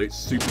particular, it's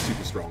super,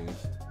 super strong.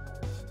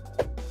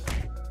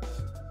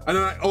 And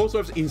then I also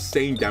have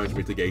insane damage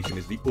mitigation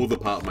is the other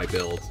part of my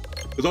build.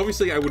 Because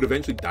obviously I would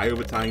eventually die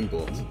over time,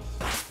 but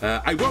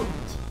I won't.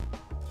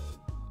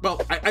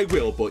 Well, I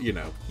will, but you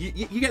know,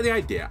 you get the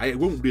idea. I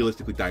won't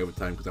realistically die over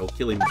time because I'll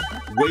kill him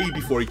way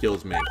before he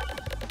kills me.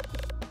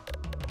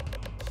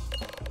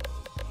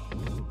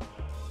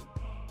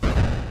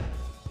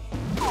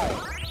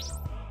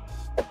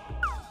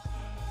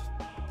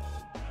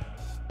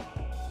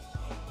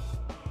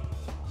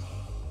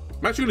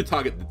 I'm actually going to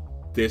target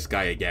this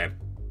guy again.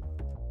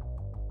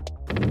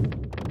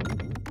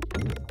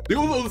 The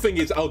other thing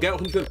is, I'll get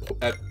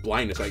 100%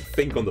 blindness, I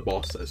think, on the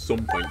boss at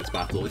some point in this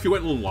battle, if you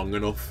went on long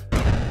enough.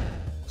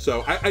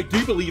 So, I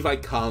do believe I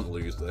can't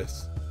lose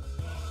this.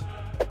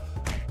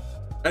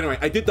 Anyway,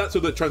 I did that so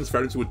that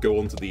transference would go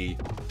onto the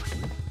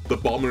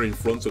bomber in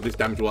front, so this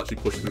damage will actually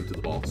push through to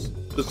the boss,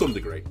 to some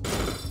degree.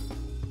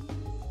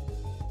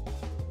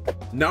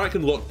 Now I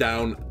can lock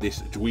down this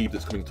dweeb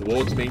that's coming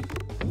towards me.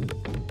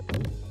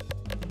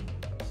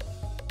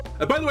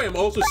 And by the way, I'm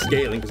also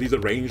scaling, because he's a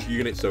ranged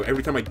unit, so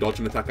every time I dodge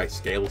an attack, I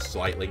scale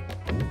slightly.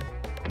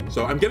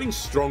 So I'm getting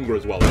stronger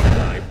as well every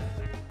time.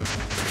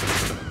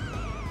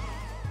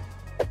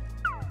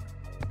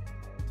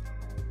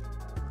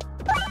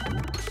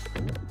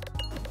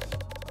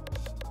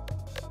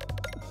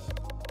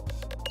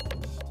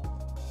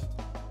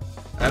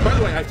 By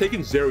the way, I've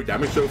taken 0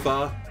 damage so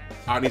far,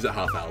 and he's at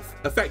half health.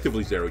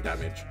 Effectively 0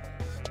 damage.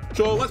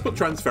 So let's put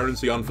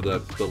transferency on for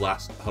the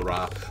last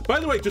hurrah.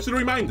 By the way, just a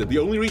reminder, the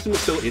only reason we're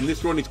still in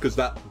this run is because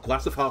that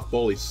glass of half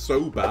ball is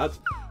so bad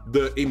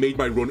that it made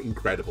my run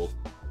incredible.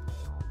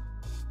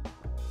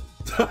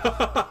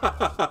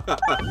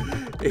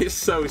 It's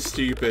so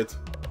stupid.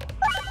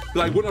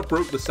 I wouldn't have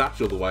broke the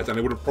sash otherwise, and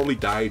I would have probably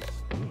died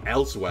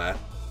elsewhere.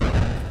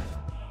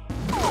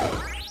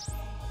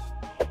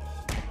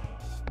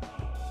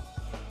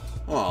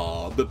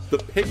 Aw, the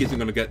pig isn't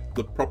going to get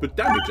the proper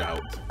damage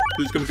out.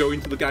 So it's going to go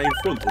into the guy in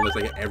front unless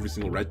I hit every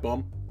single red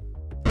bomb.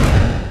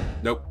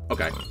 Nope.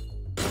 Okay.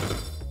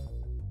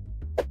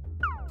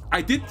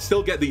 I did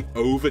still get the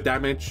over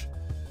damage.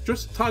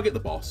 Just target the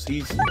boss.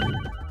 He's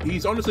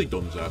honestly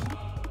done so.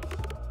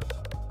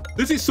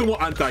 This is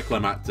somewhat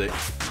anticlimactic,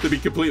 to be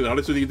completely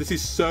honest with you. This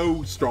is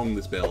so strong,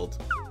 this build.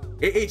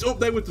 It's up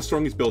there with the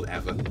strongest build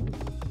ever.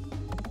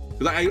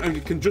 Because I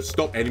can just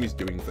stop enemies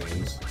doing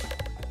things.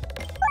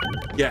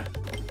 Yeah.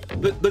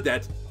 They're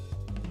dead.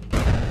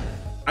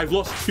 I've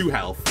lost 2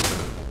 health.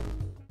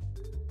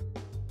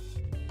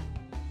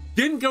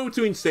 Didn't go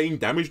to insane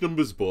damage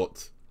numbers,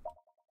 but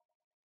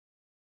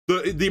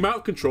the amount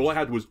of control I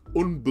had was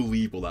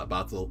unbelievable, that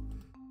battle.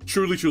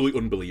 Truly, truly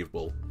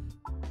unbelievable.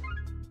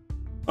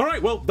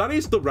 Alright, well, that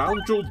is the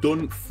round drill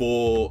done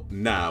for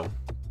now.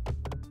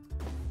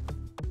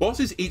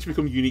 Bosses each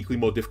become uniquely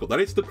more difficult. That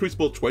is the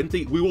Crucible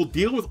 20. We will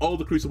deal with all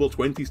the Crucible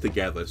 20s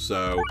together,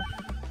 so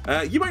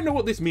you might know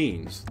what this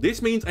means.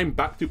 This means I'm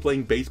back to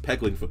playing base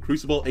Peglin for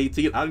Crucible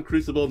 18 and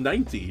Crucible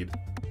 19.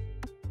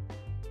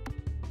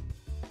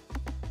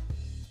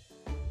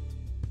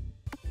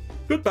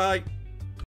 Goodbye.